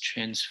is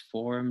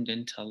transformed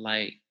into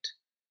light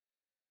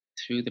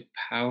through the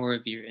power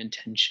of your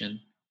intention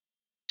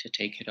to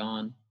take it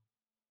on.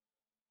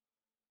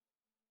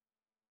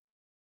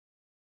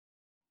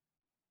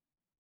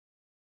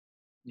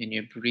 And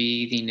you're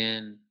breathing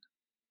in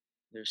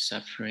their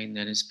suffering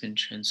that has been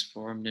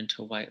transformed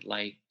into white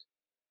light.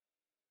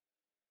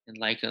 And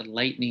like a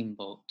lightning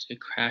bolt,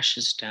 it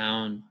crashes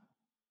down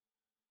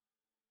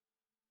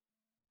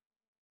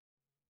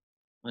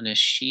on a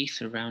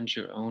sheath around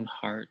your own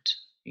heart.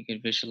 You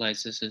can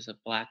visualize this as a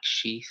black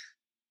sheath,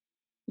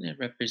 and it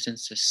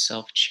represents the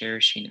self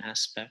cherishing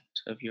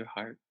aspect of your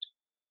heart.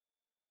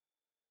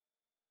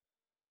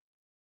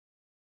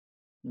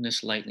 And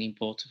this lightning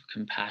bolt of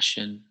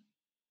compassion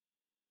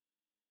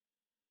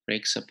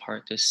breaks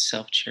apart this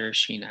self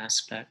cherishing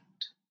aspect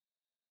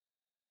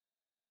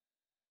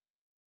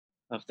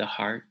of the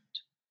heart.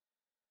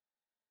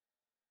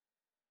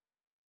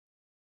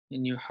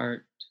 And your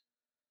heart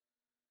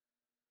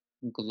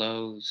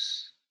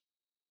glows,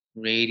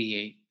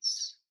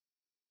 radiates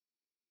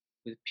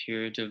with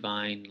pure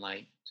divine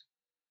light.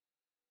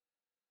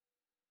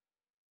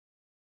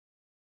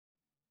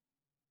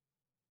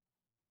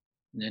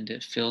 And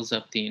it fills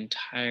up the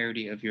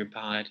entirety of your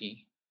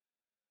body.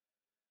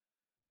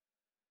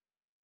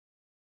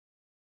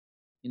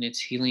 And it's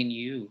healing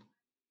you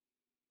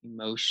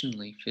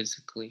emotionally,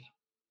 physically,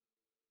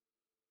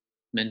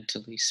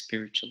 mentally,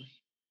 spiritually.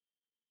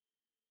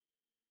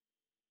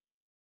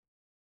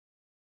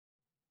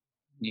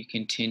 You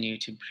continue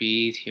to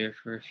breathe here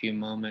for a few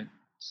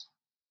moments.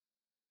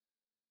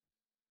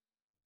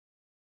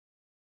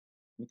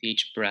 With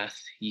each breath,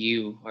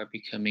 you are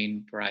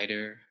becoming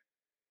brighter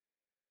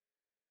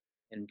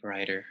and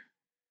brighter.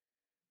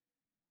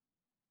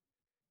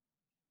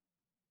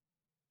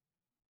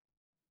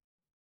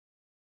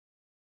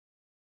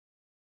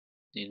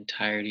 The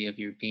entirety of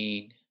your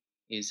being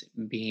is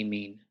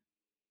beaming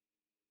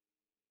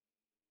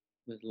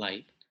with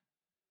light.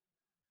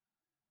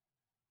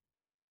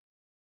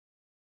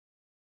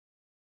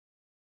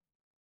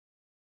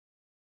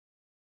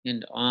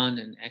 And on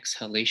an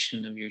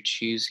exhalation of your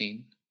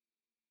choosing,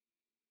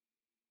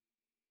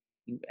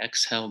 you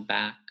exhale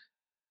back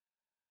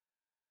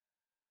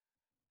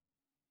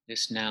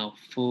this now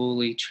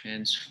fully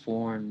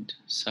transformed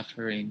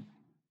suffering,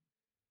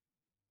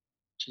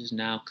 which is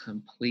now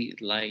complete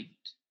light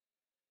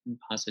and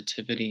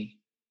positivity.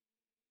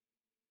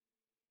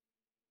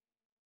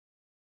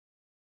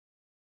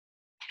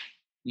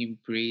 You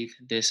breathe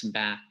this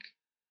back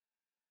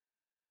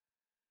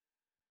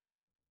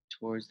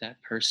towards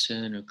that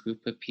person or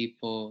group of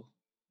people,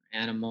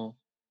 animal,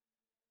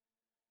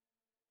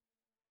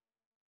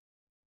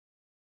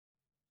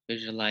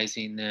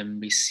 visualizing them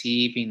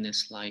receiving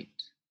this light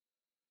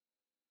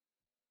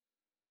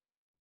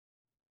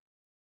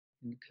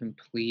and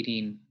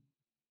completing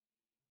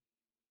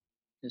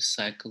this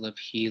cycle of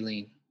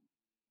healing.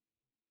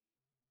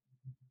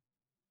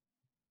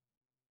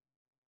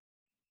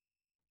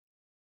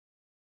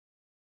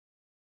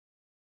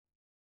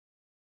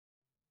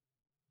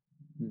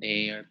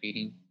 They are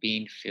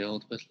being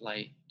filled with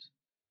light,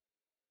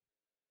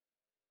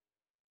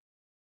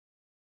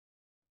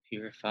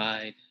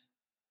 purified,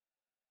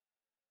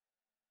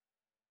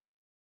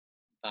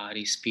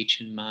 body,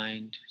 speech, and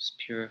mind is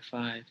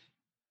purified.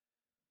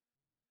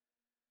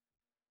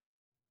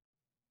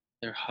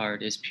 Their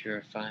heart is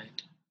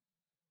purified.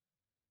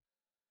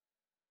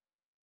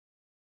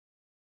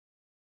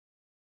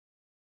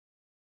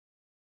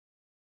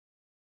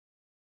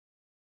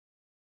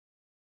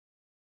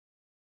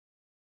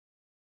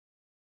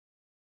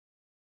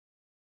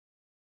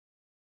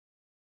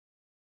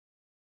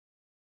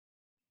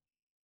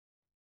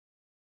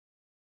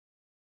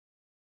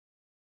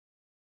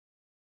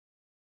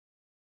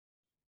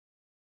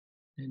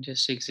 And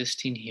just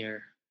existing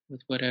here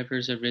with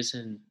whatever's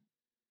arisen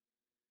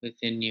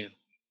within you,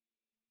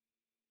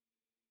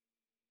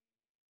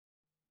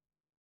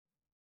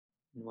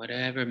 in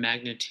whatever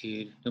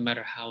magnitude, no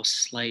matter how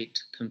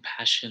slight,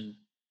 compassion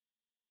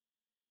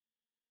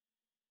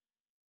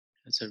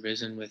has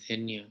arisen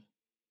within you.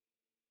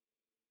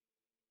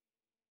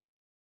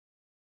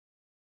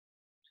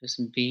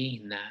 Just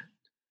being that.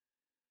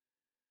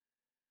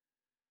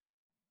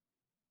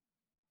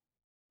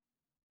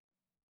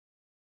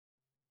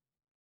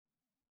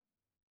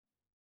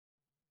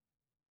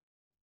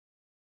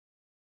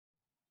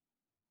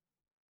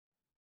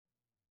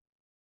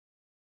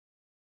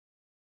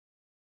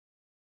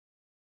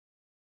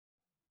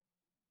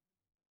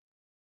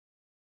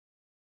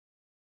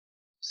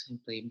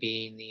 Simply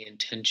being the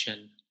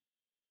intention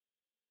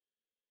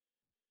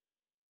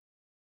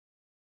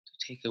to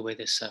take away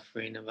the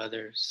suffering of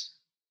others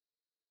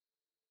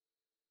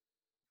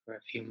for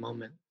a few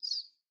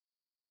moments.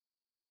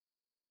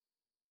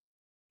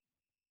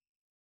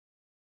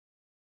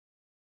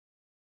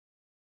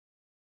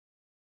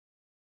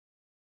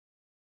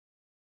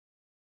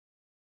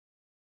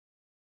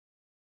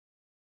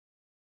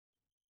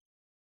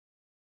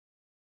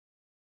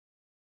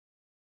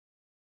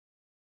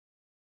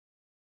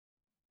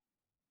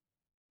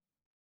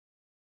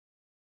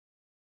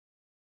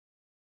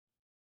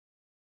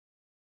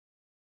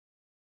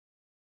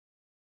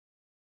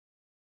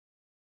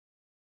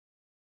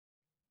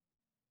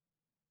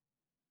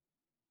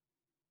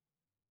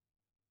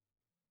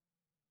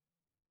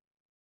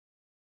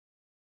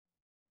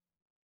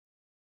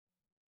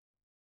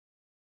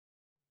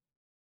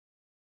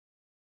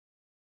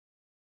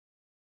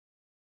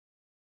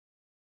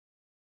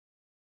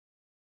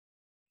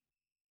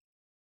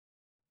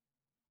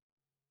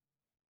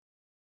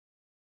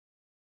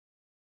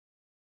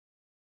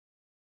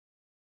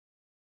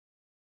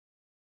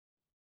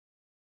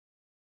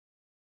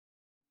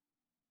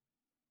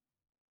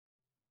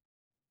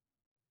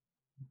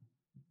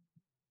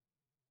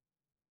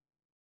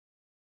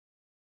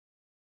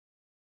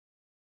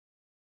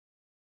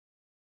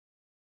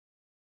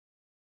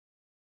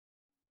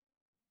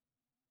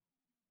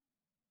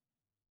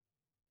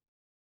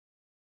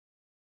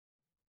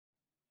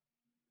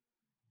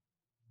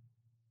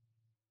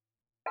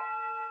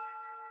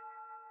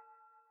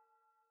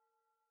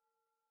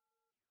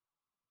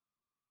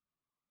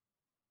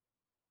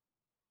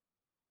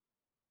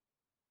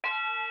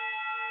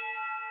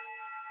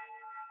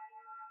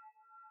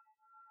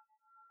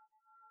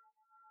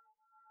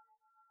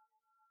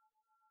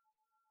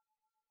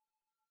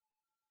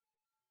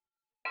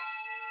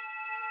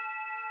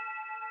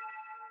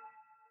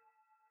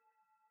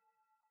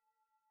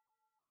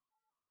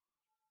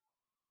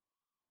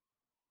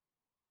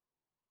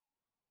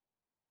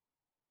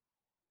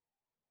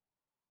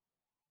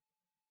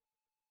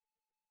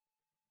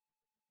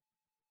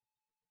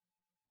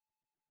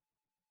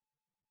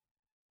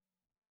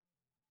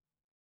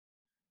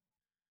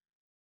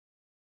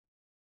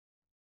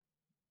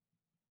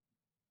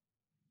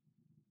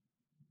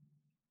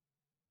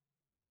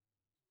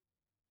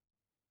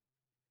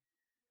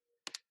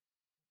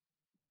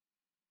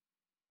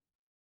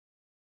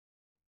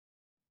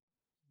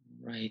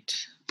 Right.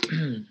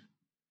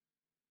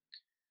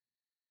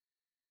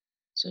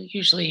 So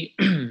usually,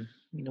 we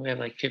have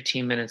like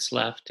 15 minutes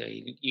left.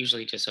 I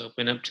usually just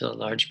open up to a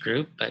large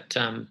group, but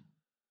I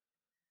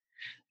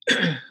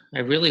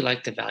really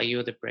like the value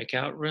of the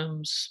breakout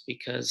rooms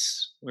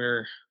because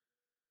we're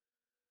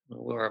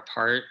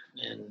apart,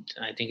 and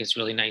I think it's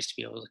really nice to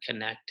be able to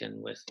connect and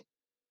with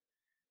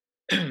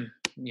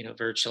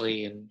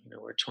virtually, and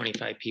we're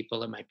 25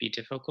 people. It might be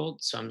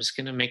difficult, so I'm just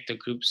going to make the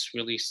groups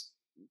really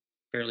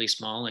fairly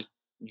small, like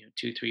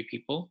 2 3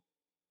 people.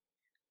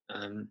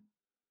 Um,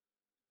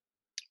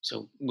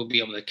 so we'll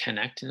be able to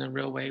connect in a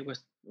real way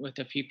with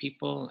a few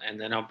people, and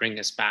then I'll bring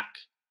us back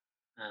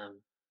um,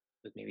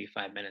 with maybe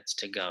 5 minutes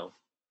to go.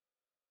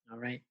 All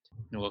right.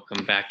 And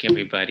welcome back,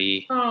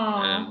 everybody.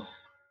 Oh.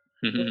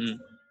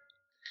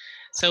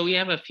 So we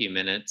have a few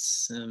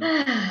minutes.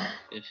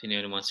 If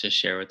anyone wants to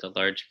share with the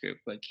large group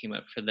what came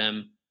up for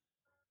them.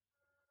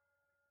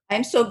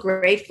 I'm so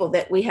grateful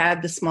that we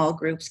have the small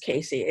groups,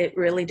 Casey. It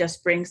really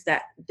just brings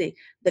that the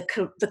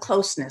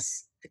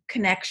closeness, the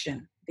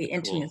connection, the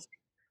intimacy. Cool.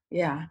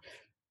 Yeah.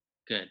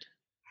 Good.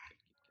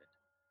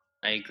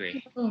 I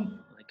agree. I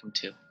like them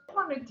too. I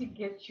wanted to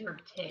get your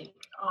take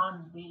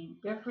on the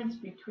difference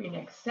between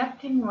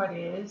accepting what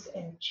is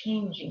and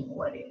changing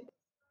what is.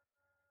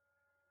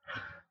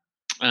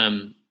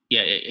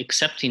 Yeah,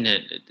 accepting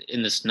it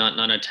in this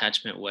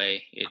non-attachment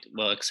way.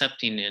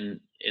 Accepting in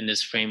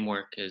this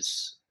framework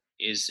is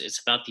it's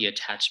about the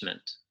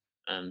attachment.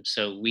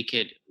 So we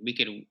could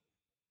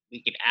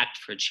act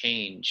for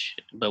change,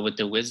 but with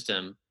the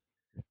wisdom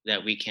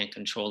that we can't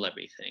control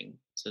everything.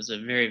 So it's a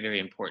very, very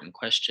important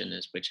question,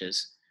 which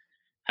is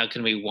how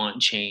can we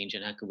want change,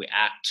 and how can we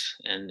act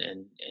and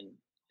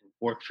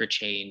work for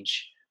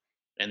change,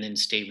 and then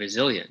stay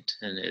resilient?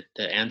 And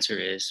the answer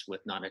is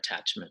with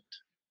non-attachment,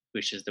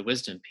 which is the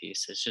wisdom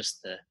piece. It's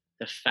just the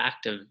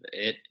fact of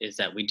it is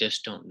that we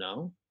just don't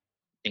know.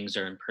 Things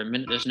are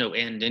impermanent. There's no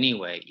end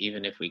anyway.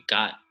 Even if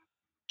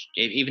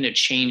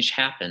change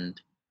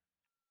happened,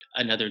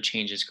 another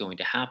change is going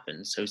to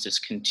happen. So it's this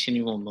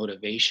continual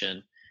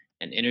motivation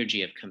and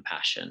energy of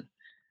compassion.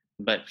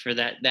 But for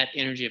that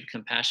energy of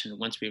compassion,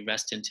 once we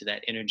rest into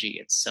that energy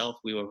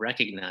itself, we will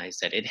recognize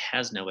that it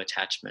has no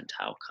attachment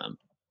outcome.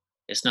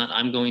 It's not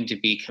I'm going to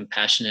be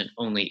compassionate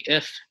only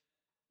if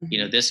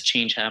this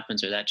change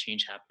happens or that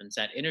change happens.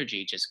 That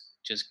energy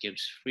just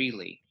gives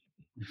freely,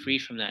 free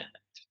from the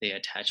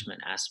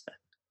attachment aspect,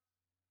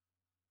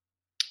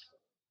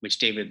 which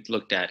David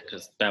looked at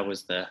because that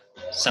was the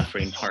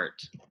suffering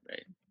part,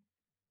 right?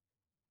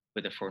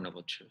 With the Four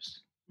Noble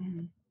Truths.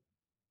 Mm-hmm.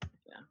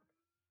 Yeah.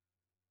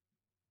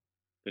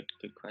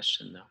 Good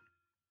question though.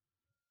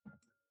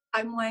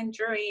 I'm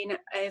wondering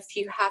if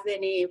you have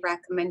any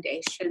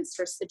recommendations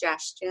or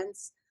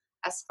suggestions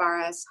as far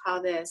as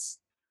how this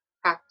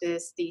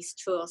practice, these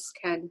tools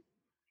can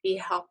be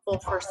helpful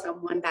for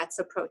someone that's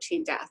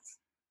approaching death.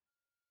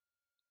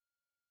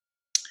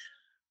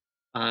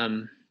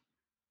 I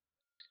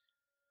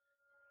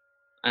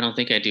don't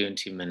think I do in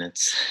 2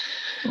 minutes.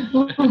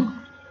 I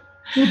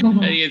think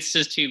it's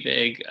just too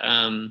big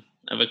of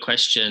a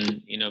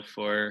question,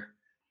 for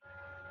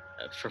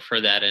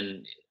that,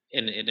 and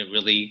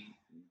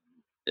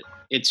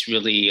it's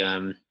really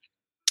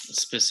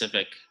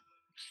specific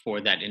for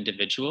that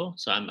individual.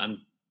 So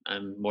I'm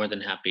more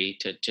than happy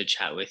to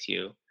chat with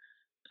you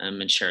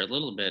and share a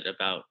little bit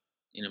about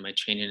my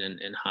training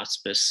in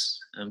hospice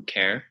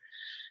care.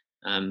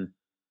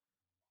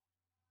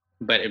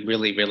 But it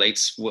really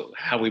relates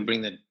how we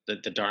bring the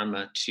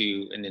Dharma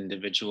to an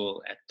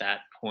individual at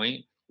that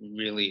point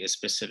really is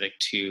specific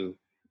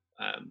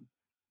um,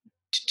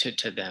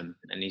 to them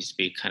and needs to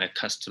be kind of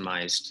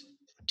customized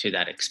to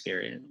that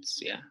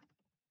experience. Yeah.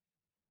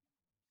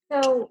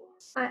 So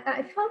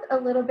I felt a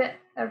little bit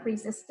of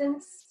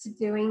resistance to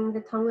doing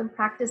the Tonglen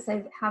practice.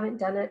 I haven't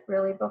done it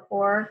really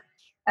before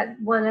at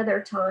one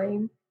other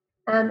time.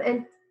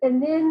 And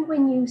then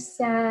when you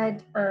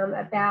said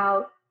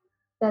about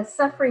the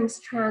suffering's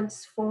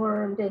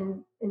transformed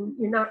and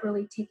you're not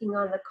really taking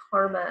on the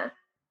karma,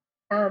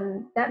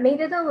 that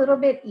made it a little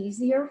bit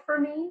easier for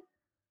me.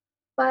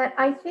 But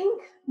I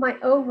think my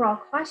overall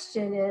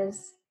question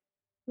is,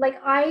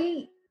 like,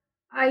 I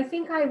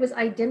think I was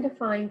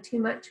identifying too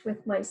much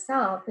with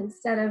myself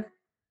instead of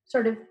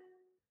sort of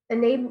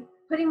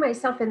putting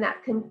myself in that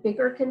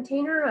bigger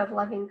container of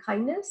loving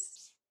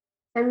kindness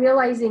and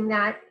realizing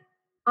that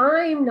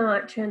I'm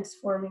not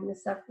transforming the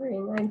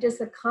suffering. I'm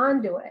just a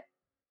conduit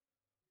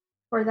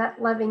for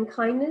that loving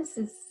kindness.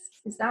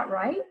 Is that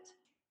right?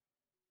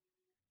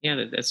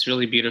 Yeah, that's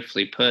really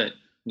beautifully put.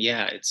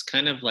 Yeah, it's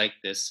kind of like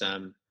this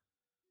um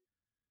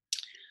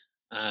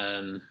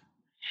I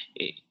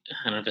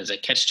don't know if it's a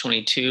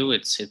catch-22.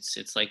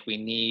 It's like we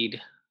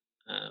need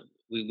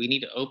we need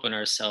to open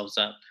ourselves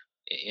up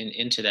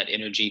into that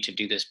energy to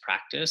do this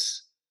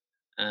practice.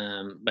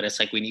 But it's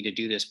like we need to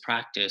do this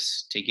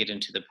practice to get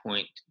into the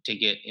point, to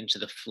get into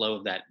the flow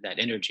of that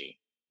energy,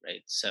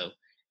 right? So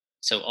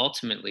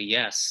ultimately,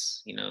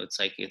 yes, it's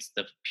like it's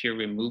the pure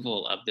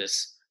removal of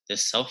this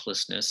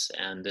selflessness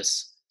and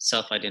this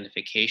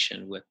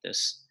self-identification with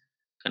this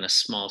kind of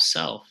small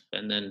self,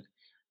 and then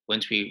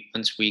once we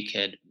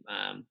could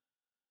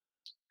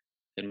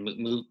and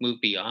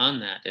move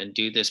beyond that and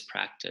do this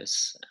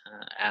practice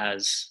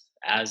as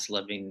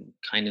loving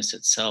kindness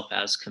itself,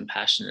 as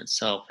compassion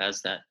itself,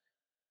 as that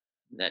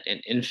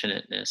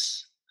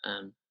infiniteness,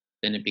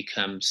 then it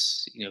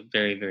becomes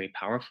very, very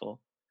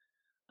powerful.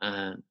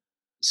 um,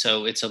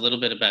 so it's a little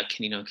bit about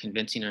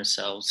convincing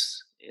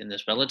ourselves in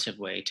this relative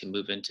way to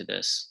move into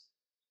this.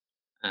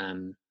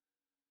 um,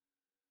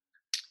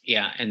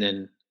 yeah, and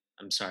then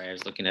I'm sorry, I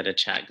was looking at a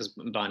chat because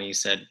Bonnie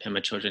said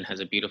Pema Children has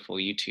a beautiful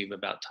YouTube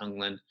about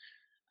Tonglen.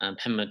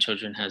 Pema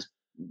Children has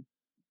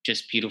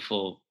just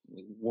beautiful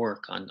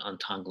work on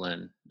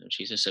Tonglen.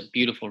 She's just a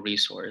beautiful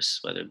resource,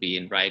 whether it be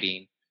in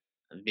writing,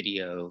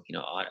 video,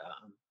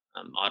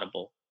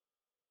 Audible.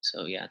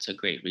 So yeah, it's a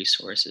great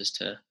resource is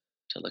to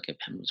look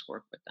at Pema's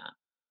work with that.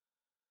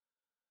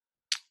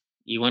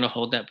 You want to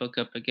hold that book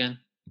up again,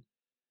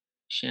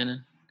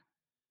 Shannon?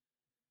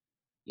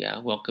 Yeah,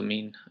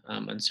 welcoming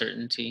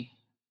uncertainty.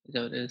 Is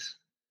that what it is?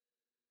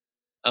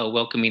 Oh,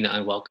 welcoming the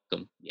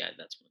unwelcome. Yeah,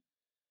 that's one.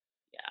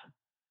 Yeah.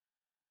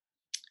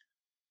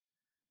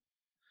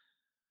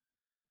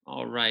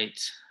 All right.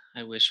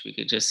 I wish we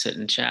could just sit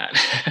and chat.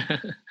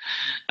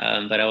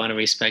 But I want to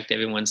respect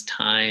everyone's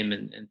time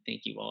and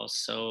thank you all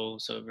so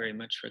very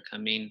much for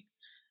coming.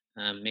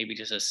 Maybe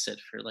just a sit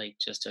for like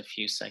just a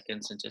few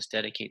seconds and just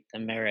dedicate the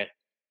merit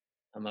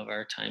of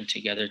our time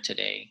together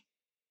today.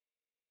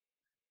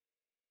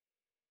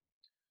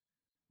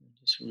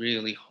 Just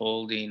really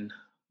holding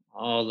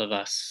all of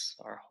us,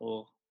 our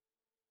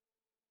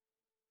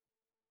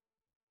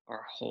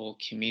whole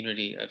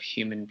community of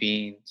human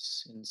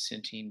beings and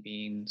sentient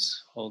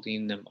beings,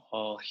 holding them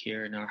all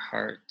here in our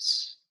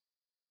hearts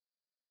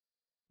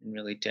and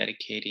really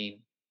dedicating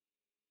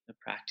the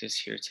practice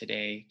here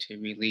today to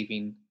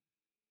relieving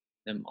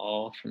them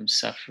all from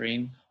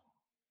suffering,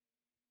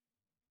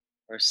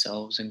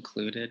 ourselves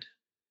included.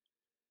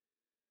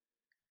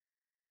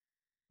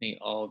 May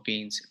all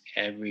beings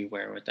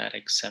everywhere without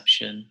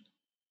exception,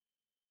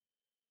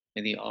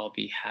 may they all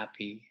be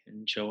happy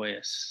and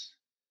joyous,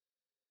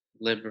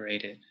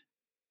 liberated.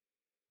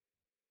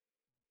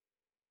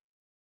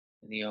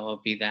 May they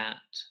all be that,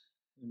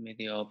 and may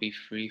they all be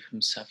free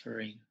from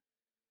suffering.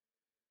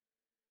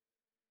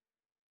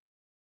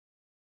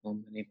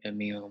 Om Mani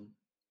Padme Hum.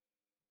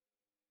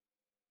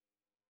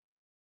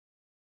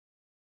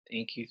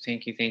 Thank you,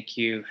 thank you, thank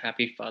you.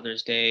 Happy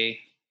Father's Day,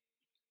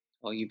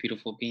 all you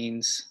beautiful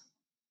beings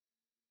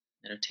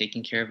that are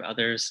taking care of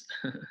others.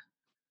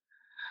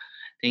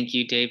 Thank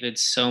you, David,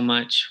 so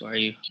much. Why are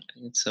you?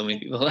 So many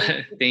people.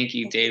 Thank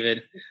you,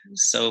 David.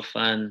 So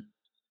fun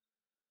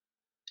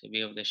to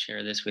be able to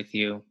share this with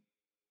you.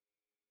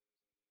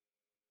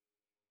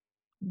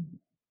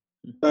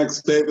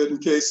 Thanks, David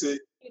and Casey.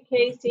 Thank you,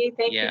 Casey.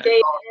 Thank Yeah. you,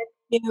 David.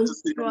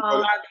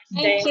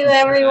 Thank you,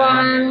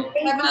 everyone.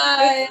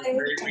 Bye-bye.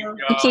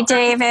 Thank you,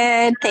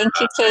 David. Thank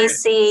you,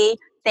 Casey.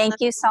 Thank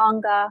you,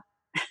 Sangha.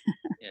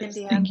 Yes,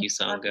 thank you,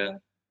 Sangha.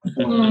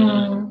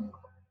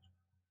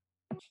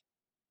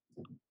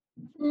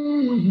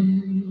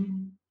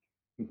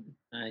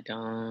 Hi,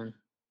 Dawn.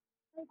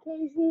 Hi,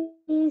 Casey.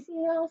 See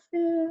you all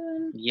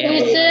soon. Yay.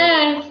 See you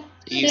soon.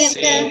 See you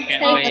soon.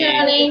 Can't Thanks, wait.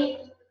 Tony.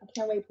 I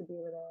can't wait to be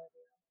with all of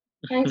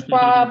you. Thanks,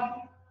 Bob.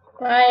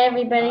 Bye,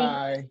 everybody.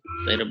 Bye.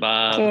 Later,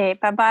 Bob. Okay,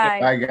 bye-bye.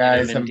 Bye,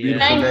 guys. Have a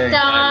beautiful Thanks, day.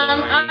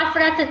 Don. Bye, I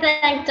forgot to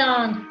thank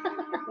Don.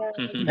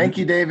 Thank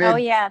you, David. Oh,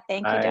 yeah.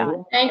 Thank you,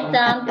 Don. Thanks,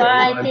 Don.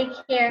 Bye.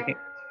 Take care.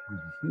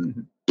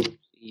 See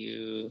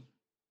you.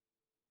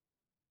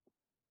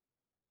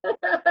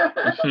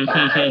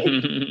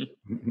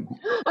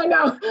 I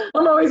know.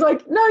 I'm always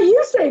like, no,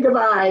 you say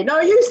goodbye. No,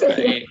 you say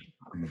Right.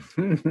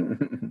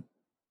 goodbye.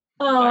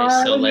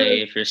 Bye,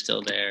 Soleil, if you're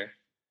still there.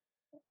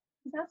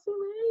 Is that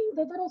Soleil?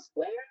 The little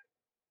square?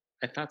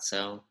 I thought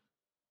so.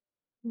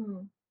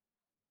 All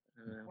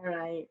I don't know.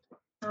 right.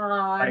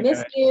 I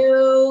miss you.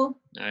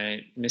 All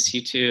right. Miss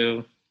you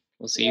too.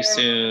 We'll see you Yeah.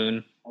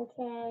 soon.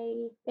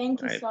 Okay.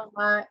 Thank you All right. so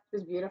much. It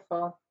was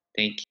beautiful.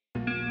 Thank you.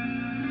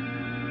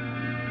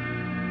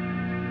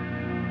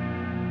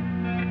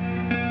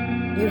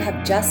 You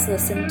have just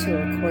listened to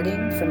a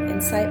recording from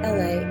Insight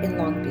LA in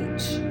Long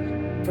Beach.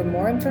 For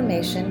more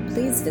information,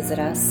 please visit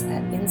us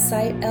at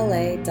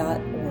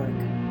insightla.org.